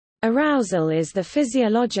 Arousal is the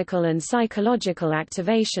physiological and psychological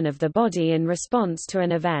activation of the body in response to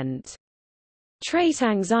an event. Trait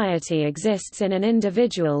anxiety exists in an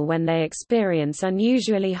individual when they experience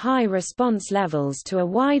unusually high response levels to a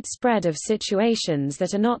wide spread of situations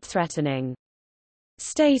that are not threatening.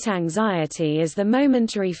 State anxiety is the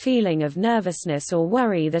momentary feeling of nervousness or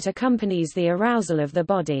worry that accompanies the arousal of the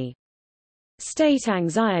body. State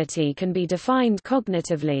anxiety can be defined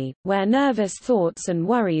cognitively, where nervous thoughts and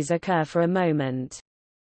worries occur for a moment.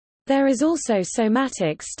 There is also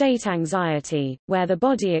somatic state anxiety, where the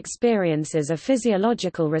body experiences a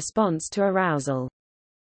physiological response to arousal.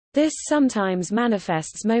 This sometimes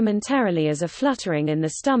manifests momentarily as a fluttering in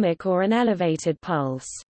the stomach or an elevated pulse.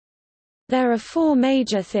 There are four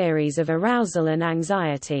major theories of arousal and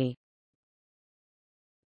anxiety.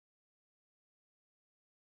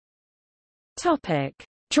 Topic: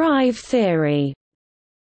 Drive theory.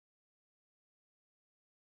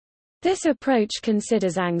 This approach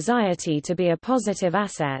considers anxiety to be a positive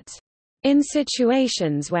asset. In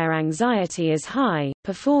situations where anxiety is high,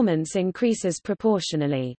 performance increases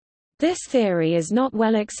proportionally. This theory is not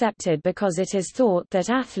well accepted because it is thought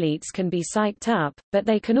that athletes can be psyched up, but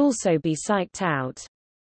they can also be psyched out.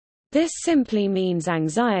 This simply means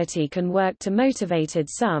anxiety can work to motivate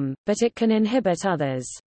some, but it can inhibit others.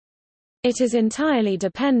 It is entirely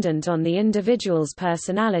dependent on the individual's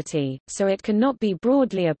personality, so it cannot be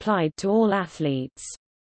broadly applied to all athletes.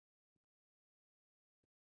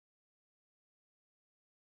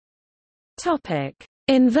 Topic: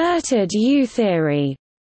 Inverted U theory.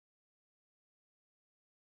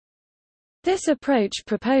 This approach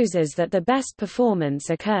proposes that the best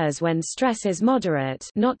performance occurs when stress is moderate,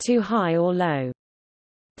 not too high or low.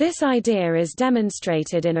 This idea is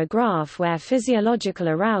demonstrated in a graph where physiological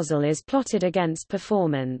arousal is plotted against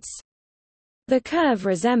performance. The curve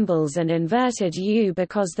resembles an inverted U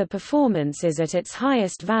because the performance is at its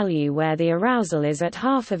highest value where the arousal is at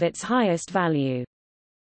half of its highest value.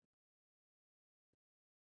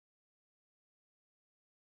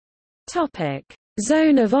 Topic: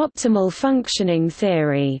 Zone of optimal functioning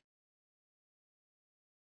theory.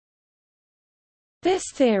 This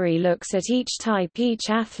theory looks at each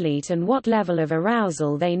athlete and what level of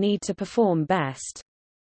arousal they need to perform best.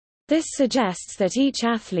 This suggests that each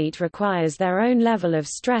athlete requires their own level of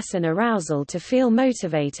stress and arousal to feel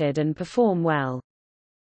motivated and perform well.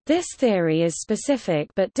 This theory is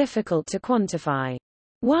specific but difficult to quantify.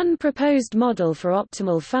 One proposed model for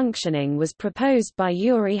optimal functioning was proposed by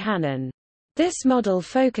Uri Hannan. This model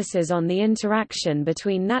focuses on the interaction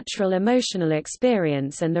between natural emotional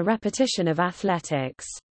experience and the repetition of athletics.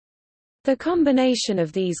 The combination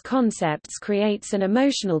of these concepts creates an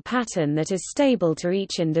emotional pattern that is stable to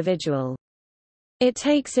each individual. It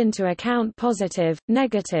takes into account positive,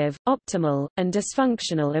 negative, optimal, and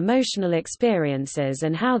dysfunctional emotional experiences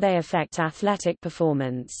and how they affect athletic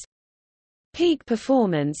performance. Peak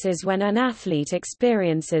performance is when an athlete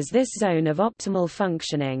experiences this zone of optimal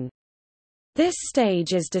functioning. This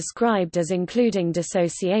stage is described as including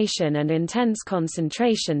dissociation and intense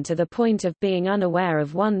concentration to the point of being unaware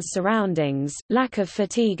of one's surroundings, lack of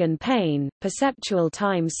fatigue and pain, perceptual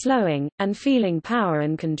time slowing, and feeling power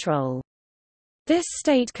and control. This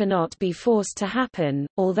state cannot be forced to happen,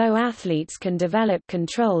 although athletes can develop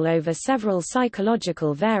control over several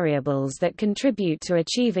psychological variables that contribute to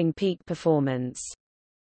achieving peak performance.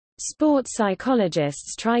 Sports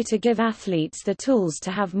psychologists try to give athletes the tools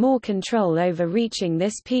to have more control over reaching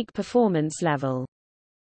this peak performance level.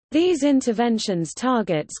 These interventions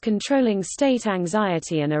targets controlling state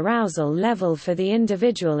anxiety and arousal level for the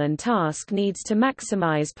individual and task needs to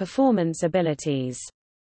maximize performance abilities.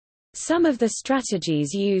 Some of the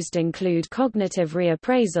strategies used include cognitive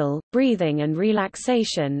reappraisal, breathing and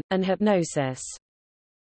relaxation, and hypnosis.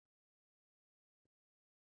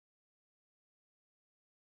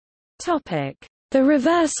 The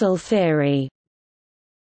reversal theory.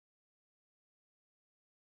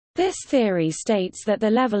 This theory states that the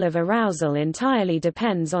level of arousal entirely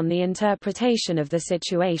depends on the interpretation of the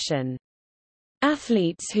situation.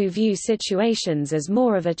 Athletes who view situations as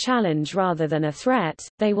more of a challenge rather than a threat,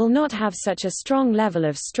 they will not have such a strong level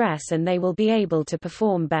of stress and they will be able to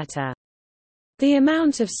perform better. The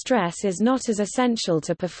amount of stress is not as essential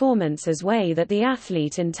to performance as way that the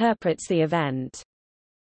athlete interprets the event.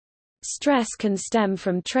 Stress can stem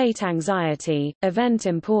from trait anxiety, event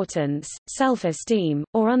importance, self-esteem,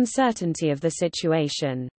 or uncertainty of the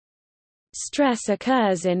situation. Stress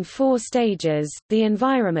occurs in 4 stages. The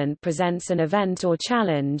environment presents an event or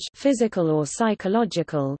challenge, physical or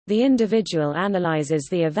psychological. The individual analyzes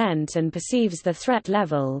the event and perceives the threat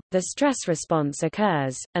level. The stress response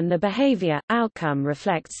occurs, and the behavior outcome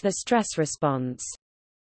reflects the stress response.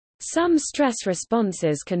 Some stress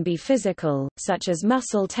responses can be physical, such as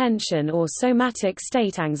muscle tension or somatic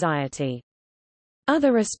state anxiety.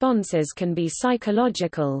 Other responses can be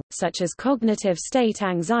psychological, such as cognitive state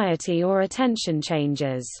anxiety or attention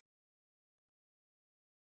changes.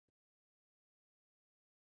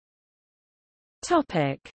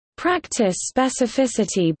 Topic: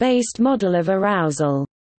 Practice-Specificity-Based model of arousal.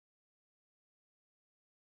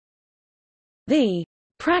 The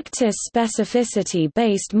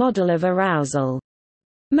Practice-Specificity-Based model of arousal,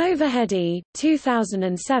 Moverheady,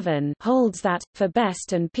 2007, holds that, for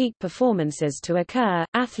best and peak performances to occur,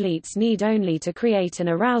 athletes need only to create an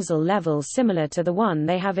arousal level similar to the one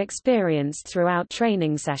they have experienced throughout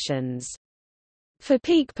training sessions. For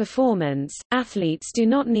peak performance, athletes do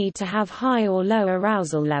not need to have high or low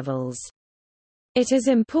arousal levels. It is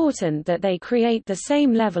important that they create the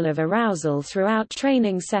same level of arousal throughout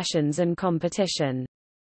training sessions and competition.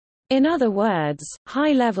 In other words,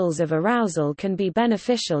 high levels of arousal can be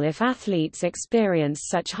beneficial if athletes experience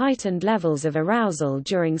such heightened levels of arousal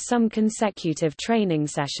during some consecutive training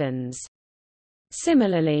sessions.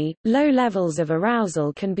 Similarly, low levels of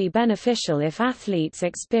arousal can be beneficial if athletes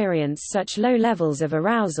experience such low levels of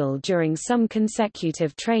arousal during some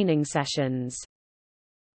consecutive training sessions.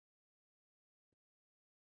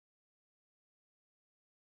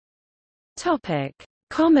 Topic: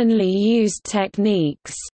 Commonly used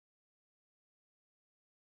techniques.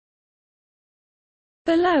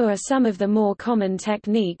 Below are some of the more common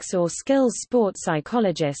techniques or skills sports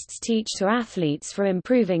psychologists teach to athletes for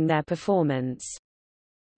improving their performance.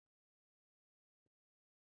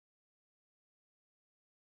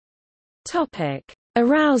 Topic: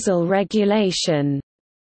 Arousal regulation.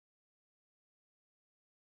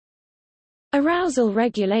 Arousal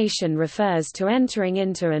regulation refers to entering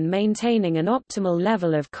into and maintaining an optimal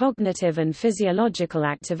level of cognitive and physiological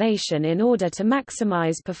activation in order to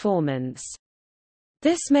maximize performance.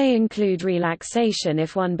 This may include relaxation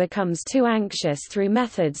if one becomes too anxious through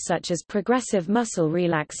methods such as progressive muscle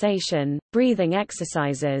relaxation, breathing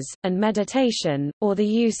exercises, and meditation, or the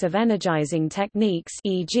use of energizing techniques,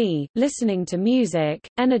 e.g., listening to music,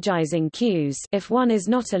 energizing cues if one is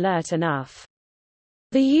not alert enough.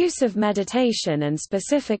 The use of meditation and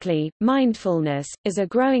specifically, mindfulness, is a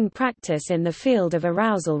growing practice in the field of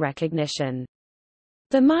arousal recognition.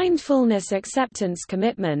 The mindfulness acceptance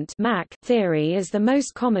commitment (MAC) theory is the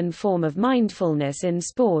most common form of mindfulness in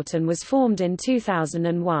sport and was formed in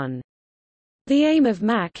 2001. The aim of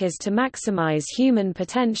MAC is to maximize human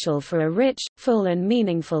potential for a rich, full and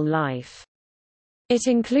meaningful life. It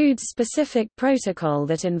includes specific protocol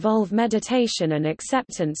that involve meditation and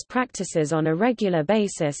acceptance practices on a regular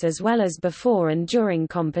basis as well as before and during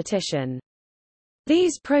competition.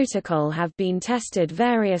 These protocol have been tested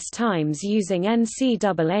various times using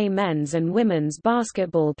NCAA men's and women's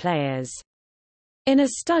basketball players. In a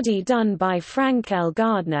study done by Frank L.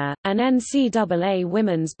 Gardner, an NCAA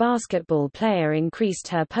women's basketball player increased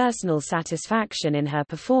her personal satisfaction in her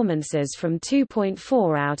performances from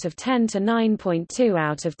 2.4 out of 10 to 9.2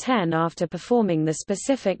 out of 10 after performing the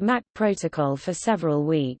specific MAC protocol for several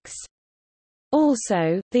weeks.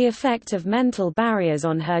 Also, the effect of mental barriers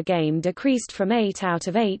on her game decreased from 8 out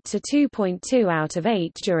of 8 to 2.2 out of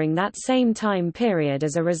 8 during that same time period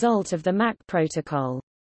as a result of the MAC protocol.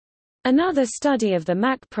 Another study of the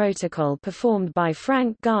MAC protocol performed by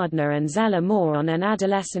Frank Gardner and Zella Moore on an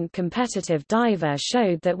adolescent competitive diver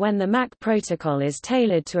showed that when the MAC protocol is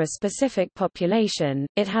tailored to a specific population,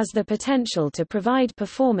 it has the potential to provide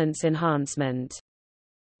performance enhancement.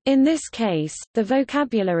 In this case, the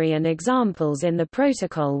vocabulary and examples in the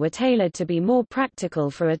protocol were tailored to be more practical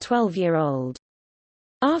for a 12-year-old.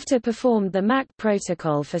 After performed the MAC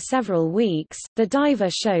protocol for several weeks, the diver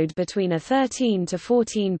showed between a 13 to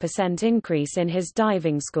 14% increase in his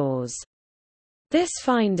diving scores. This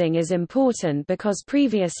finding is important because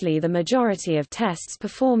previously the majority of tests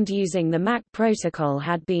performed using the MAC protocol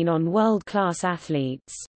had been on world-class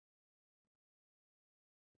athletes.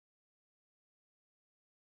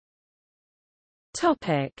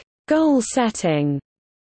 Goal setting.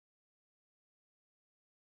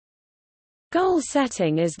 Goal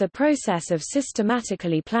setting is the process of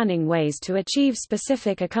systematically planning ways to achieve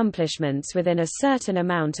specific accomplishments within a certain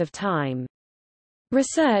amount of time.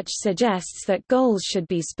 Research suggests that goals should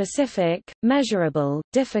be specific, measurable,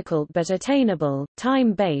 difficult but attainable,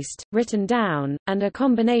 time-based, written down, and a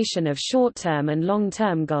combination of short-term and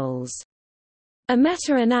long-term goals. A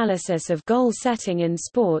meta-analysis of goal setting in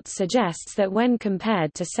sport suggests that when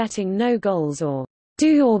compared to setting no goals or do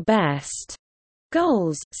your best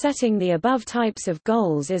goals, setting the above types of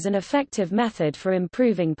goals is an effective method for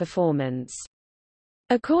improving performance.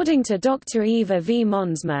 According to Dr. Eva V.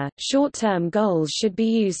 Monsma, short-term goals should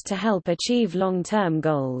be used to help achieve long-term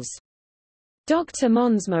goals. Dr.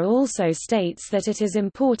 Monsma also states that it is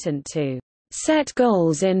important to set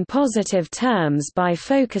goals in positive terms by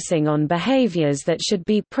focusing on behaviors that should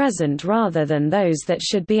be present rather than those that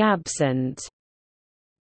should be absent.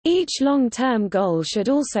 Each long-term goal should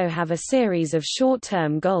also have a series of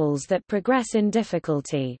short-term goals that progress in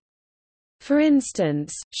difficulty. For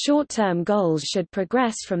instance, short-term goals should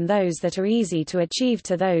progress from those that are easy to achieve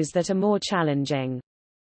to those that are more challenging.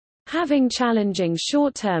 Having challenging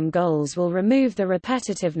short-term goals will remove the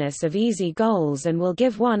repetitiveness of easy goals and will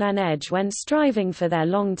give one an edge when striving for their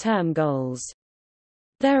long-term goals.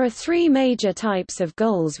 There are three major types of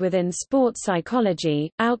goals within sports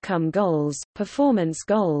psychology: outcome goals, performance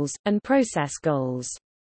goals, and process goals.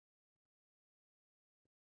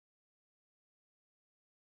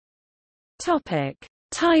 Topic: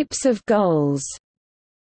 Types of goals.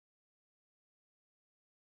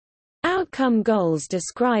 Outcome goals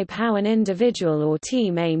describe how an individual or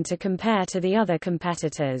team aim to compare to the other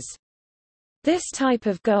competitors. This type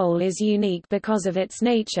of goal is unique because of its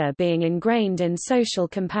nature being ingrained in social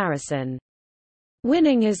comparison.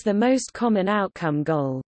 Winning is the most common outcome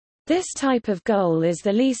goal. This type of goal is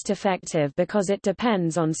the least effective because it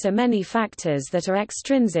depends on so many factors that are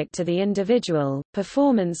extrinsic to the individual.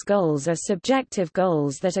 Performance goals are subjective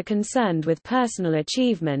goals that are concerned with personal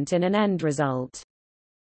achievement in an end result.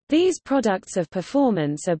 These products of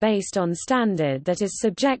performance are based on standard that is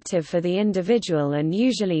subjective for the individual and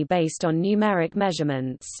usually based on numeric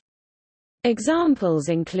measurements. Examples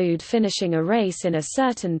include finishing a race in a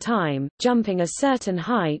certain time, jumping a certain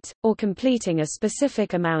height, or completing a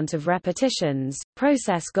specific amount of repetitions.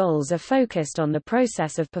 Process goals are focused on the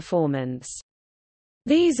process of performance.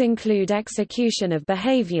 These include execution of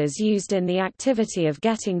behaviors used in the activity of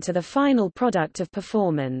getting to the final product of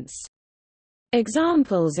performance.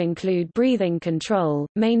 Examples include breathing control,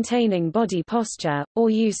 maintaining body posture, or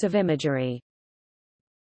use of imagery.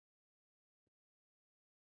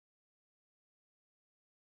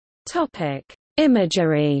 Topic: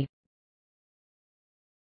 Imagery.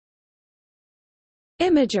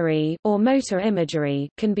 Imagery, or motor imagery,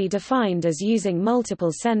 can be defined as using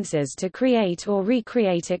multiple senses to create or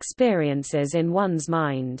recreate experiences in one's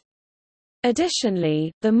mind.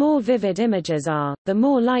 Additionally, the more vivid images are, the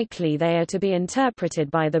more likely they are to be interpreted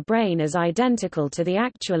by the brain as identical to the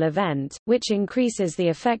actual event, which increases the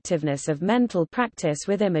effectiveness of mental practice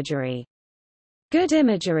with imagery. Good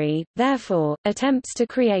imagery, therefore, attempts to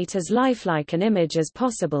create as lifelike an image as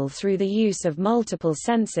possible through the use of multiple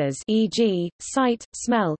senses, e.g., sight,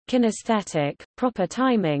 smell, kinesthetic, proper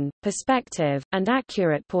timing, perspective, and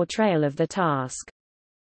accurate portrayal of the task.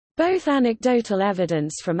 Both anecdotal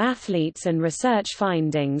evidence from athletes and research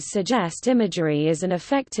findings suggest imagery is an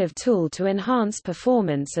effective tool to enhance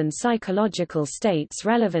performance and psychological states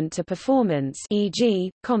relevant to performance,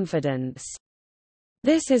 e.g., confidence.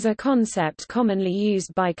 This is a concept commonly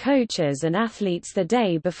used by coaches and athletes the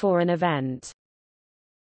day before an event.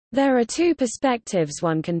 There are two perspectives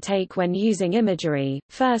one can take when using imagery: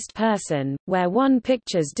 first person, where one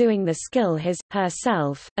pictures doing the skill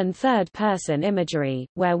herself, and third person imagery,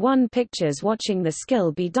 where one pictures watching the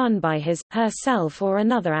skill be done by herself or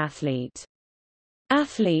another athlete.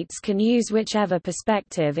 Athletes can use whichever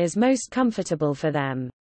perspective is most comfortable for them.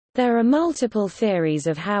 There are multiple theories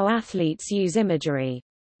of how athletes use imagery.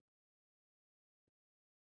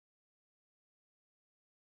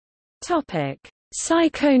 Topic: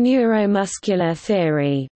 Psychoneuromuscular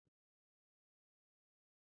theory.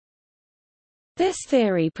 This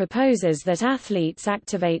theory proposes that athletes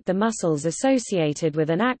activate the muscles associated with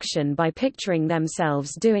an action by picturing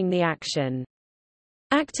themselves doing the action.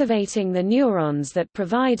 Activating the neurons that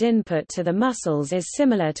provide input to the muscles is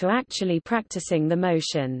similar to actually practicing the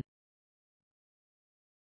motion.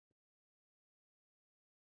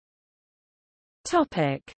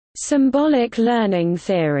 Topic: Symbolic learning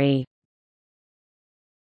theory.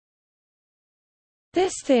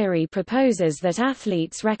 This theory proposes that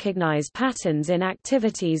athletes recognize patterns in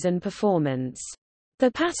activities and performance. The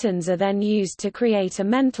patterns are then used to create a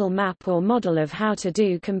mental map or model of how to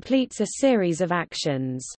do completes a series of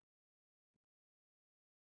actions.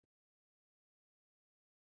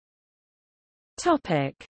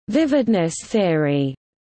 Topic: Vividness theory.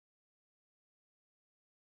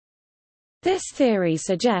 This theory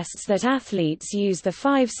suggests that athletes use the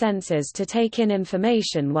five senses to take in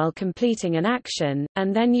information while completing an action,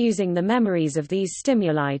 and then using the memories of these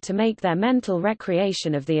stimuli to make their mental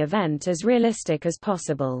recreation of the event as realistic as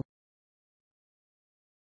possible.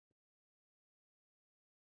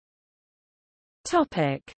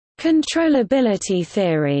 Topic: Controllability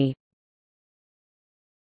theory.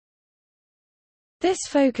 This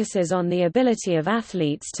focuses on the ability of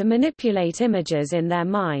athletes to manipulate images in their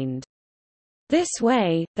mind. This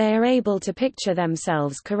way, they are able to picture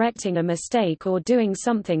themselves correcting a mistake or doing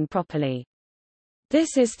something properly.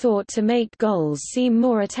 This is thought to make goals seem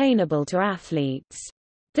more attainable to athletes.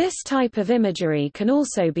 This type of imagery can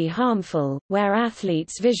also be harmful, where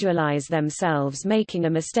athletes visualize themselves making a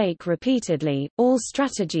mistake repeatedly. All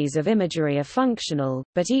strategies of imagery are functional,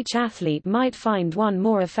 but each athlete might find one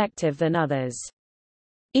more effective than others.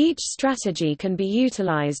 Each strategy can be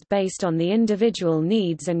utilized based on the individual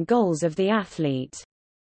needs and goals of the athlete.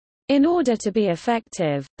 In order to be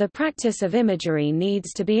effective, the practice of imagery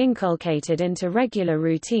needs to be inculcated into regular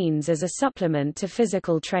routines as a supplement to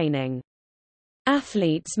physical training.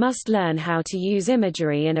 Athletes must learn how to use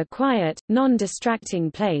imagery in a quiet,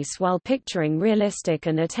 non-distracting place while picturing realistic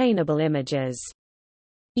and attainable images.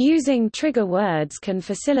 Using trigger words can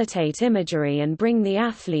facilitate imagery and bring the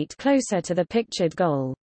athlete closer to the pictured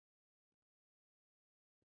goal.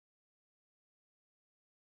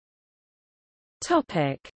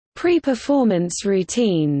 Topic: Pre-performance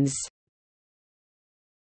routines.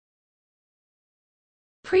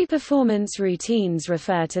 Pre-performance routines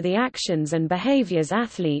refer to the actions and behaviors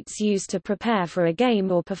athletes use to prepare for a game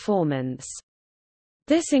or performance.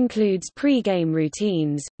 This includes pre-game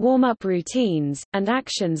routines, warm-up routines, and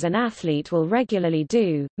actions an athlete will regularly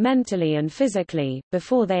do, mentally and physically,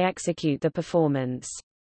 before they execute the performance.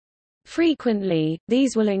 Frequently,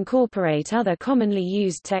 these will incorporate other commonly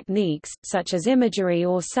used techniques, such as imagery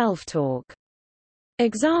or self-talk.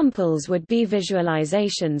 Examples would be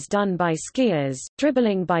visualizations done by skiers,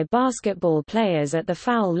 dribbling by basketball players at the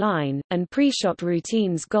foul line, and pre-shot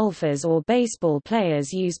routines golfers or baseball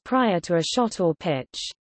players use prior to a shot or pitch.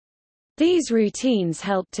 These routines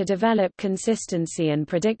help to develop consistency and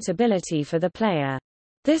predictability for the player.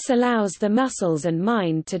 This allows the muscles and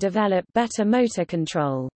mind to develop better motor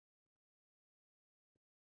control.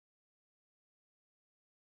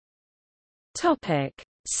 Topic: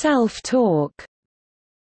 Self-talk.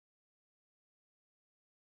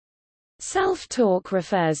 Self-talk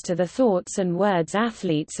refers to the thoughts and words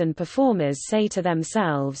athletes and performers say to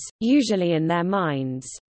themselves, usually in their minds.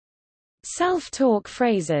 Self-talk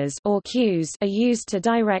phrases or cues are used to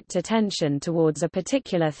direct attention towards a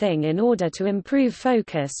particular thing in order to improve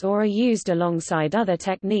focus or are used alongside other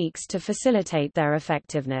techniques to facilitate their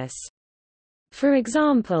effectiveness. For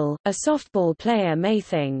example, a softball player may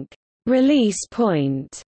think, "Release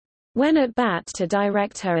point," when at bat to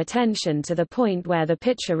direct her attention to the point where the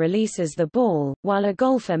pitcher releases the ball, while a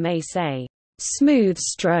golfer may say, "Smooth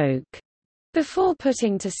stroke," before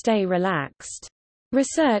putting to stay relaxed.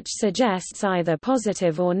 Research suggests either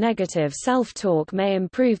positive or negative self-talk may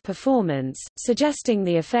improve performance, suggesting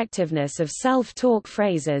the effectiveness of self-talk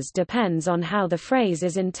phrases depends on how the phrase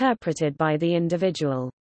is interpreted by the individual.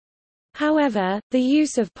 However, the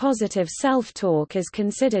use of positive self-talk is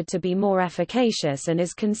considered to be more efficacious and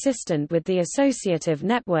is consistent with the associative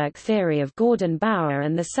network theory of Gordon Bower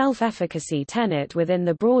and the self-efficacy tenet within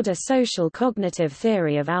the broader social cognitive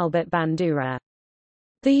theory of Albert Bandura.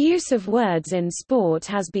 The use of words in sport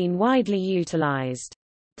has been widely utilized.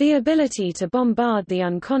 The ability to bombard the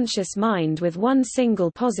unconscious mind with one single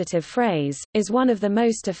positive phrase, is one of the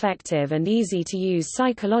most effective and easy-to-use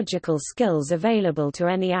psychological skills available to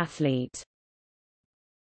any athlete.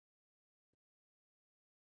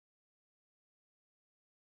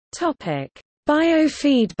 Topic: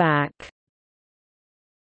 Biofeedback.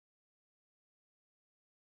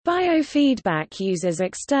 Biofeedback uses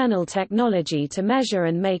external technology to measure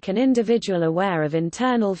and make an individual aware of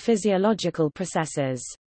internal physiological processes.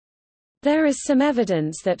 There is some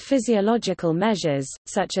evidence that physiological measures,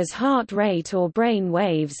 such as heart rate or brain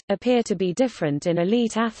waves, appear to be different in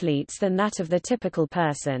elite athletes than that of the typical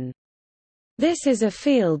person. This is a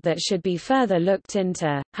field that should be further looked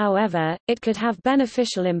into, however, it could have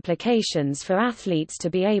beneficial implications for athletes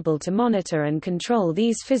to be able to monitor and control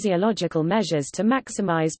these physiological measures to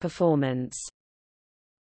maximize performance.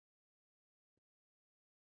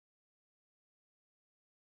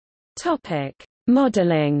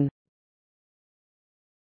 Modeling.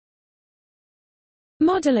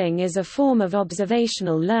 Modeling is a form of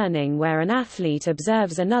observational learning where an athlete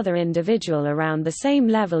observes another individual around the same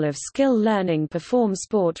level of skill learning perform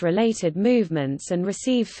sport-related movements and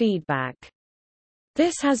receive feedback.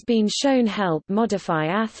 This has been shown help modify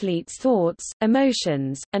athletes' thoughts,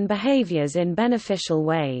 emotions, and behaviors in beneficial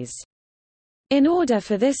ways. In order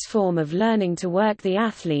for this form of learning to work, the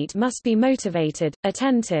athlete must be motivated,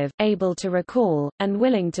 attentive, able to recall, and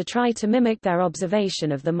willing to try to mimic their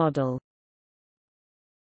observation of the model.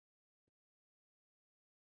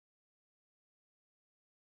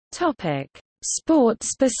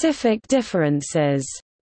 Sport-specific differences.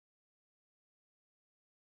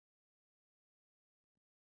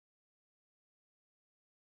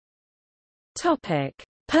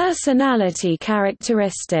 Personality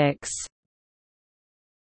characteristics.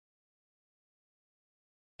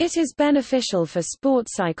 It is beneficial for sport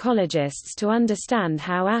psychologists to understand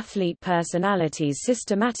how athlete personalities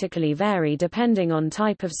systematically vary depending on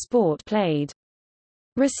type of sport played.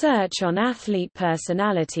 Research on athlete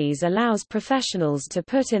personalities allows professionals to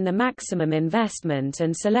put in the maximum investment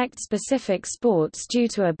and select specific sports due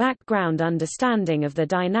to a background understanding of the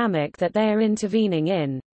dynamic that they are intervening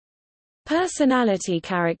in. Personality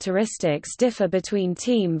characteristics differ between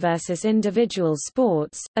team versus individual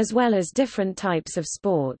sports, as well as different types of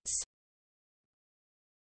sports.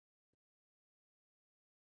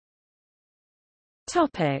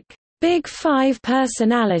 Topic: Big Five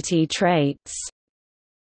personality traits.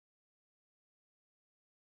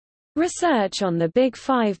 Research on the Big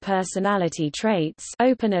Five personality traits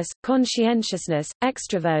openness, conscientiousness,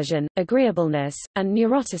 extroversion, agreeableness, and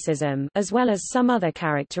neuroticism as well as some other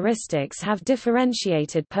characteristics have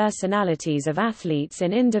differentiated personalities of athletes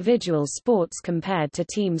in individual sports compared to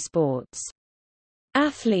team sports.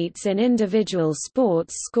 Athletes in individual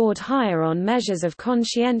sports scored higher on measures of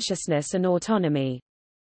conscientiousness and autonomy.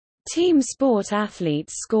 Team sport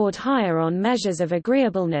athletes scored higher on measures of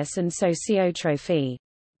agreeableness and sociotrophy.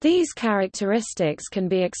 These characteristics can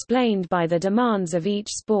be explained by the demands of each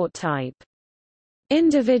sport type.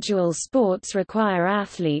 Individual sports require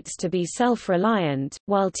athletes to be self-reliant,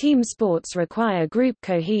 while team sports require group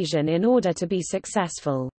cohesion in order to be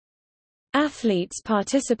successful. Athletes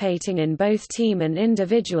participating in both team and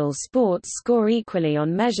individual sports score equally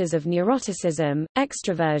on measures of neuroticism,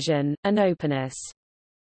 extroversion, and openness.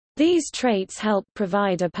 These traits help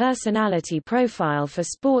provide a personality profile for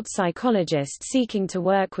sports psychologists seeking to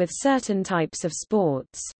work with certain types of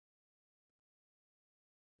sports.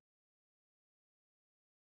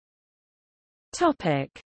 Topic: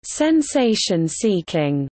 Sensation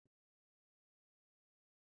seeking.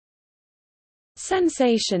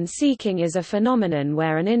 Sensation seeking is a phenomenon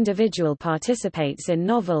where an individual participates in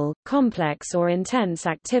novel, complex or intense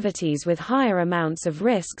activities with higher amounts of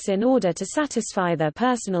risks in order to satisfy their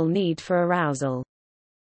personal need for arousal.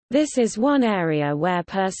 This is one area where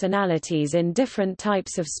personalities in different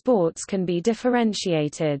types of sports can be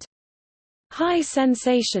differentiated. High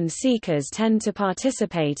sensation seekers tend to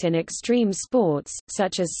participate in extreme sports,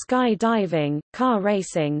 such as skydiving, car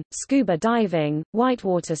racing, scuba diving,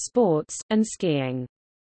 whitewater sports, and skiing.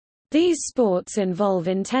 These sports involve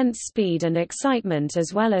intense speed and excitement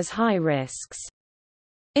as well as high risks.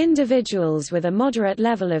 Individuals with a moderate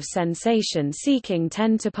level of sensation seeking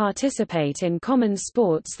tend to participate in common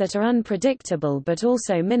sports that are unpredictable but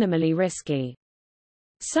also minimally risky.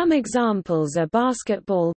 Some examples are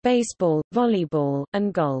basketball, baseball, volleyball,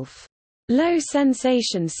 and golf. Low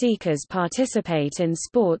sensation seekers participate in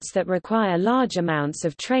sports that require large amounts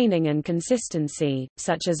of training and consistency,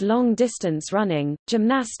 such as long-distance running,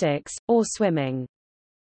 gymnastics, or swimming.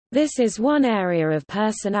 This is one area of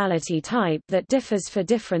personality type that differs for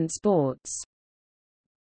different sports.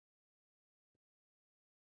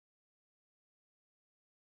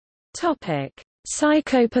 Topic: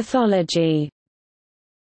 Psychopathology.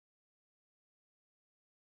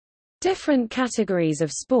 Different categories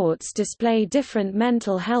of sports display different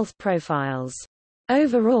mental health profiles.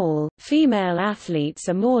 Overall, female athletes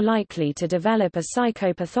are more likely to develop a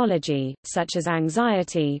psychopathology, such as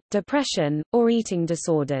anxiety, depression, or eating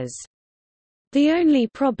disorders. The only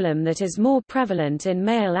problem that is more prevalent in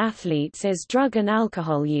male athletes is drug and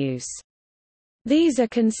alcohol use. These are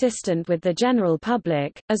consistent with the general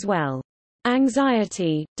public, as well.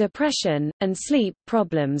 Anxiety, depression, and sleep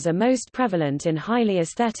problems are most prevalent in highly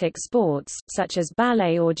aesthetic sports, such as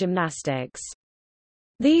ballet or gymnastics.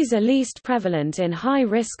 These are least prevalent in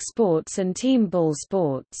high-risk sports and team ball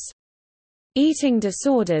sports. Eating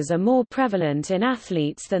disorders are more prevalent in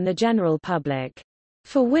athletes than the general public.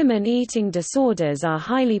 For women, eating disorders are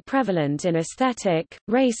highly prevalent in aesthetic,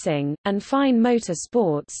 racing, and fine motor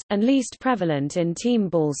sports, and least prevalent in team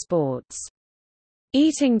ball sports.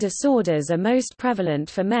 Eating disorders are most prevalent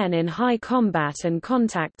for men in high combat and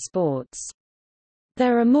contact sports.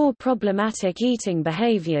 There are more problematic eating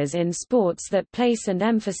behaviors in sports that place an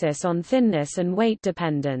emphasis on thinness and weight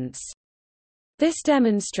dependence. This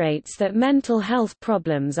demonstrates that mental health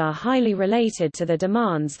problems are highly related to the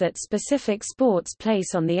demands that specific sports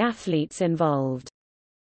place on the athletes involved.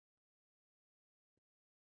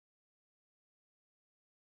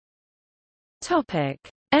 Topic: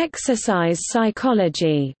 Exercise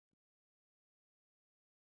psychology.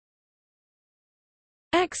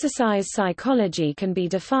 Exercise psychology can be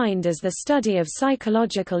defined as the study of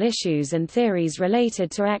psychological issues and theories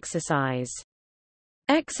related to exercise.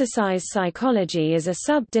 Exercise psychology is a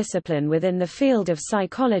sub-discipline within the field of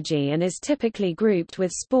psychology and is typically grouped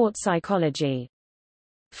with sport psychology.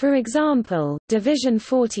 For example, Division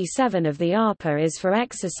 47 of the ARPA is for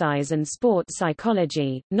exercise and sport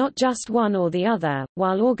psychology, not just one or the other,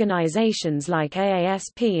 while organizations like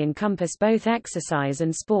AASP encompass both exercise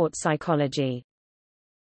and sport psychology.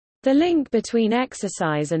 The link between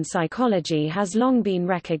exercise and psychology has long been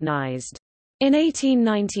recognized. In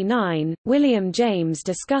 1899, William James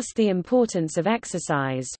discussed the importance of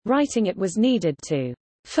exercise, writing it was needed to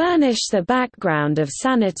furnish the background of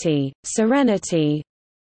sanity, serenity,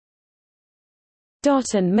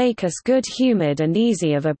 and make us good-humored and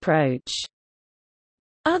easy of approach.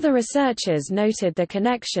 Other researchers noted the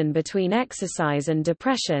connection between exercise and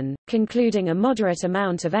depression, concluding a moderate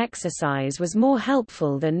amount of exercise was more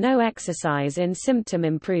helpful than no exercise in symptom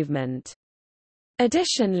improvement.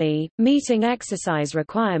 Additionally, meeting exercise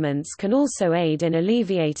requirements can also aid in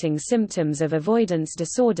alleviating symptoms of avoidance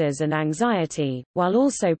disorders and anxiety, while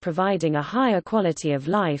also providing a higher quality of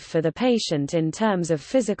life for the patient in terms of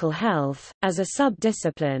physical health. As a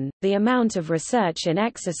sub-discipline, the amount of research in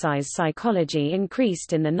exercise psychology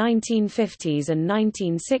increased in the 1950s and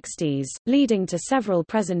 1960s, leading to several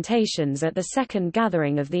presentations at the second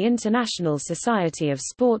gathering of the International Society of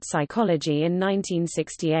Sport Psychology in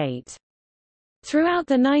 1968. Throughout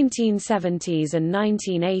the 1970s and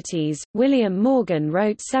 1980s, William Morgan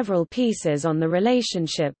wrote several pieces on the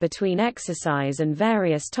relationship between exercise and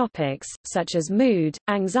various topics, such as mood,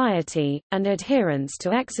 anxiety, and adherence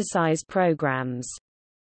to exercise programs.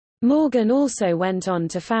 Morgan also went on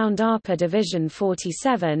to found ARPA Division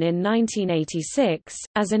 47 in 1986.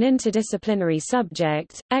 As an interdisciplinary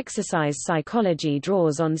subject, exercise psychology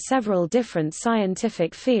draws on several different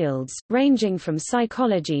scientific fields, ranging from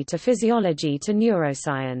psychology to physiology to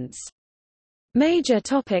neuroscience. Major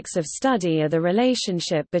topics of study are the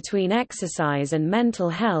relationship between exercise and mental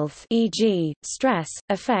health, e.g., stress,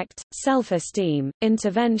 affect, self-esteem,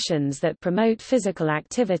 interventions that promote physical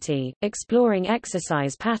activity, exploring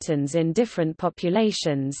exercise patterns in different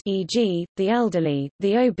populations, e.g., the elderly,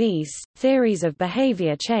 the obese, theories of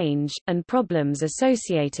behavior change, and problems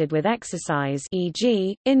associated with exercise,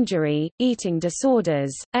 e.g., injury, eating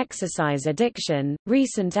disorders, exercise addiction.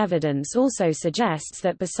 Recent evidence also suggests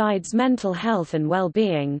that besides mental health and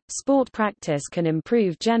well-being, sport practice can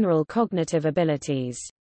improve general cognitive abilities.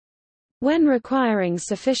 When requiring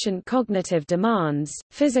sufficient cognitive demands,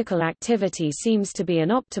 physical activity seems to be an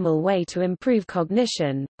optimal way to improve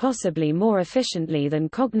cognition, possibly more efficiently than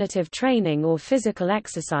cognitive training or physical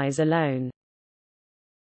exercise alone.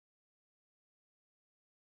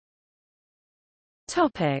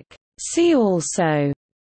 See also: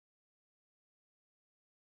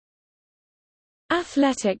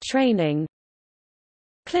 athletic training,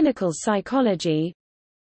 clinical psychology,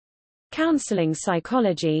 counseling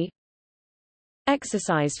psychology,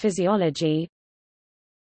 exercise physiology,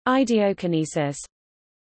 ideokinesis,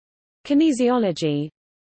 kinesiology,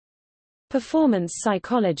 performance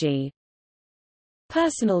psychology,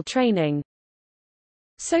 personal training,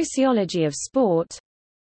 sociology of sport,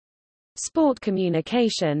 sport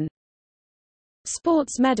communication,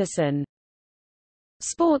 sports medicine,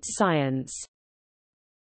 sports science.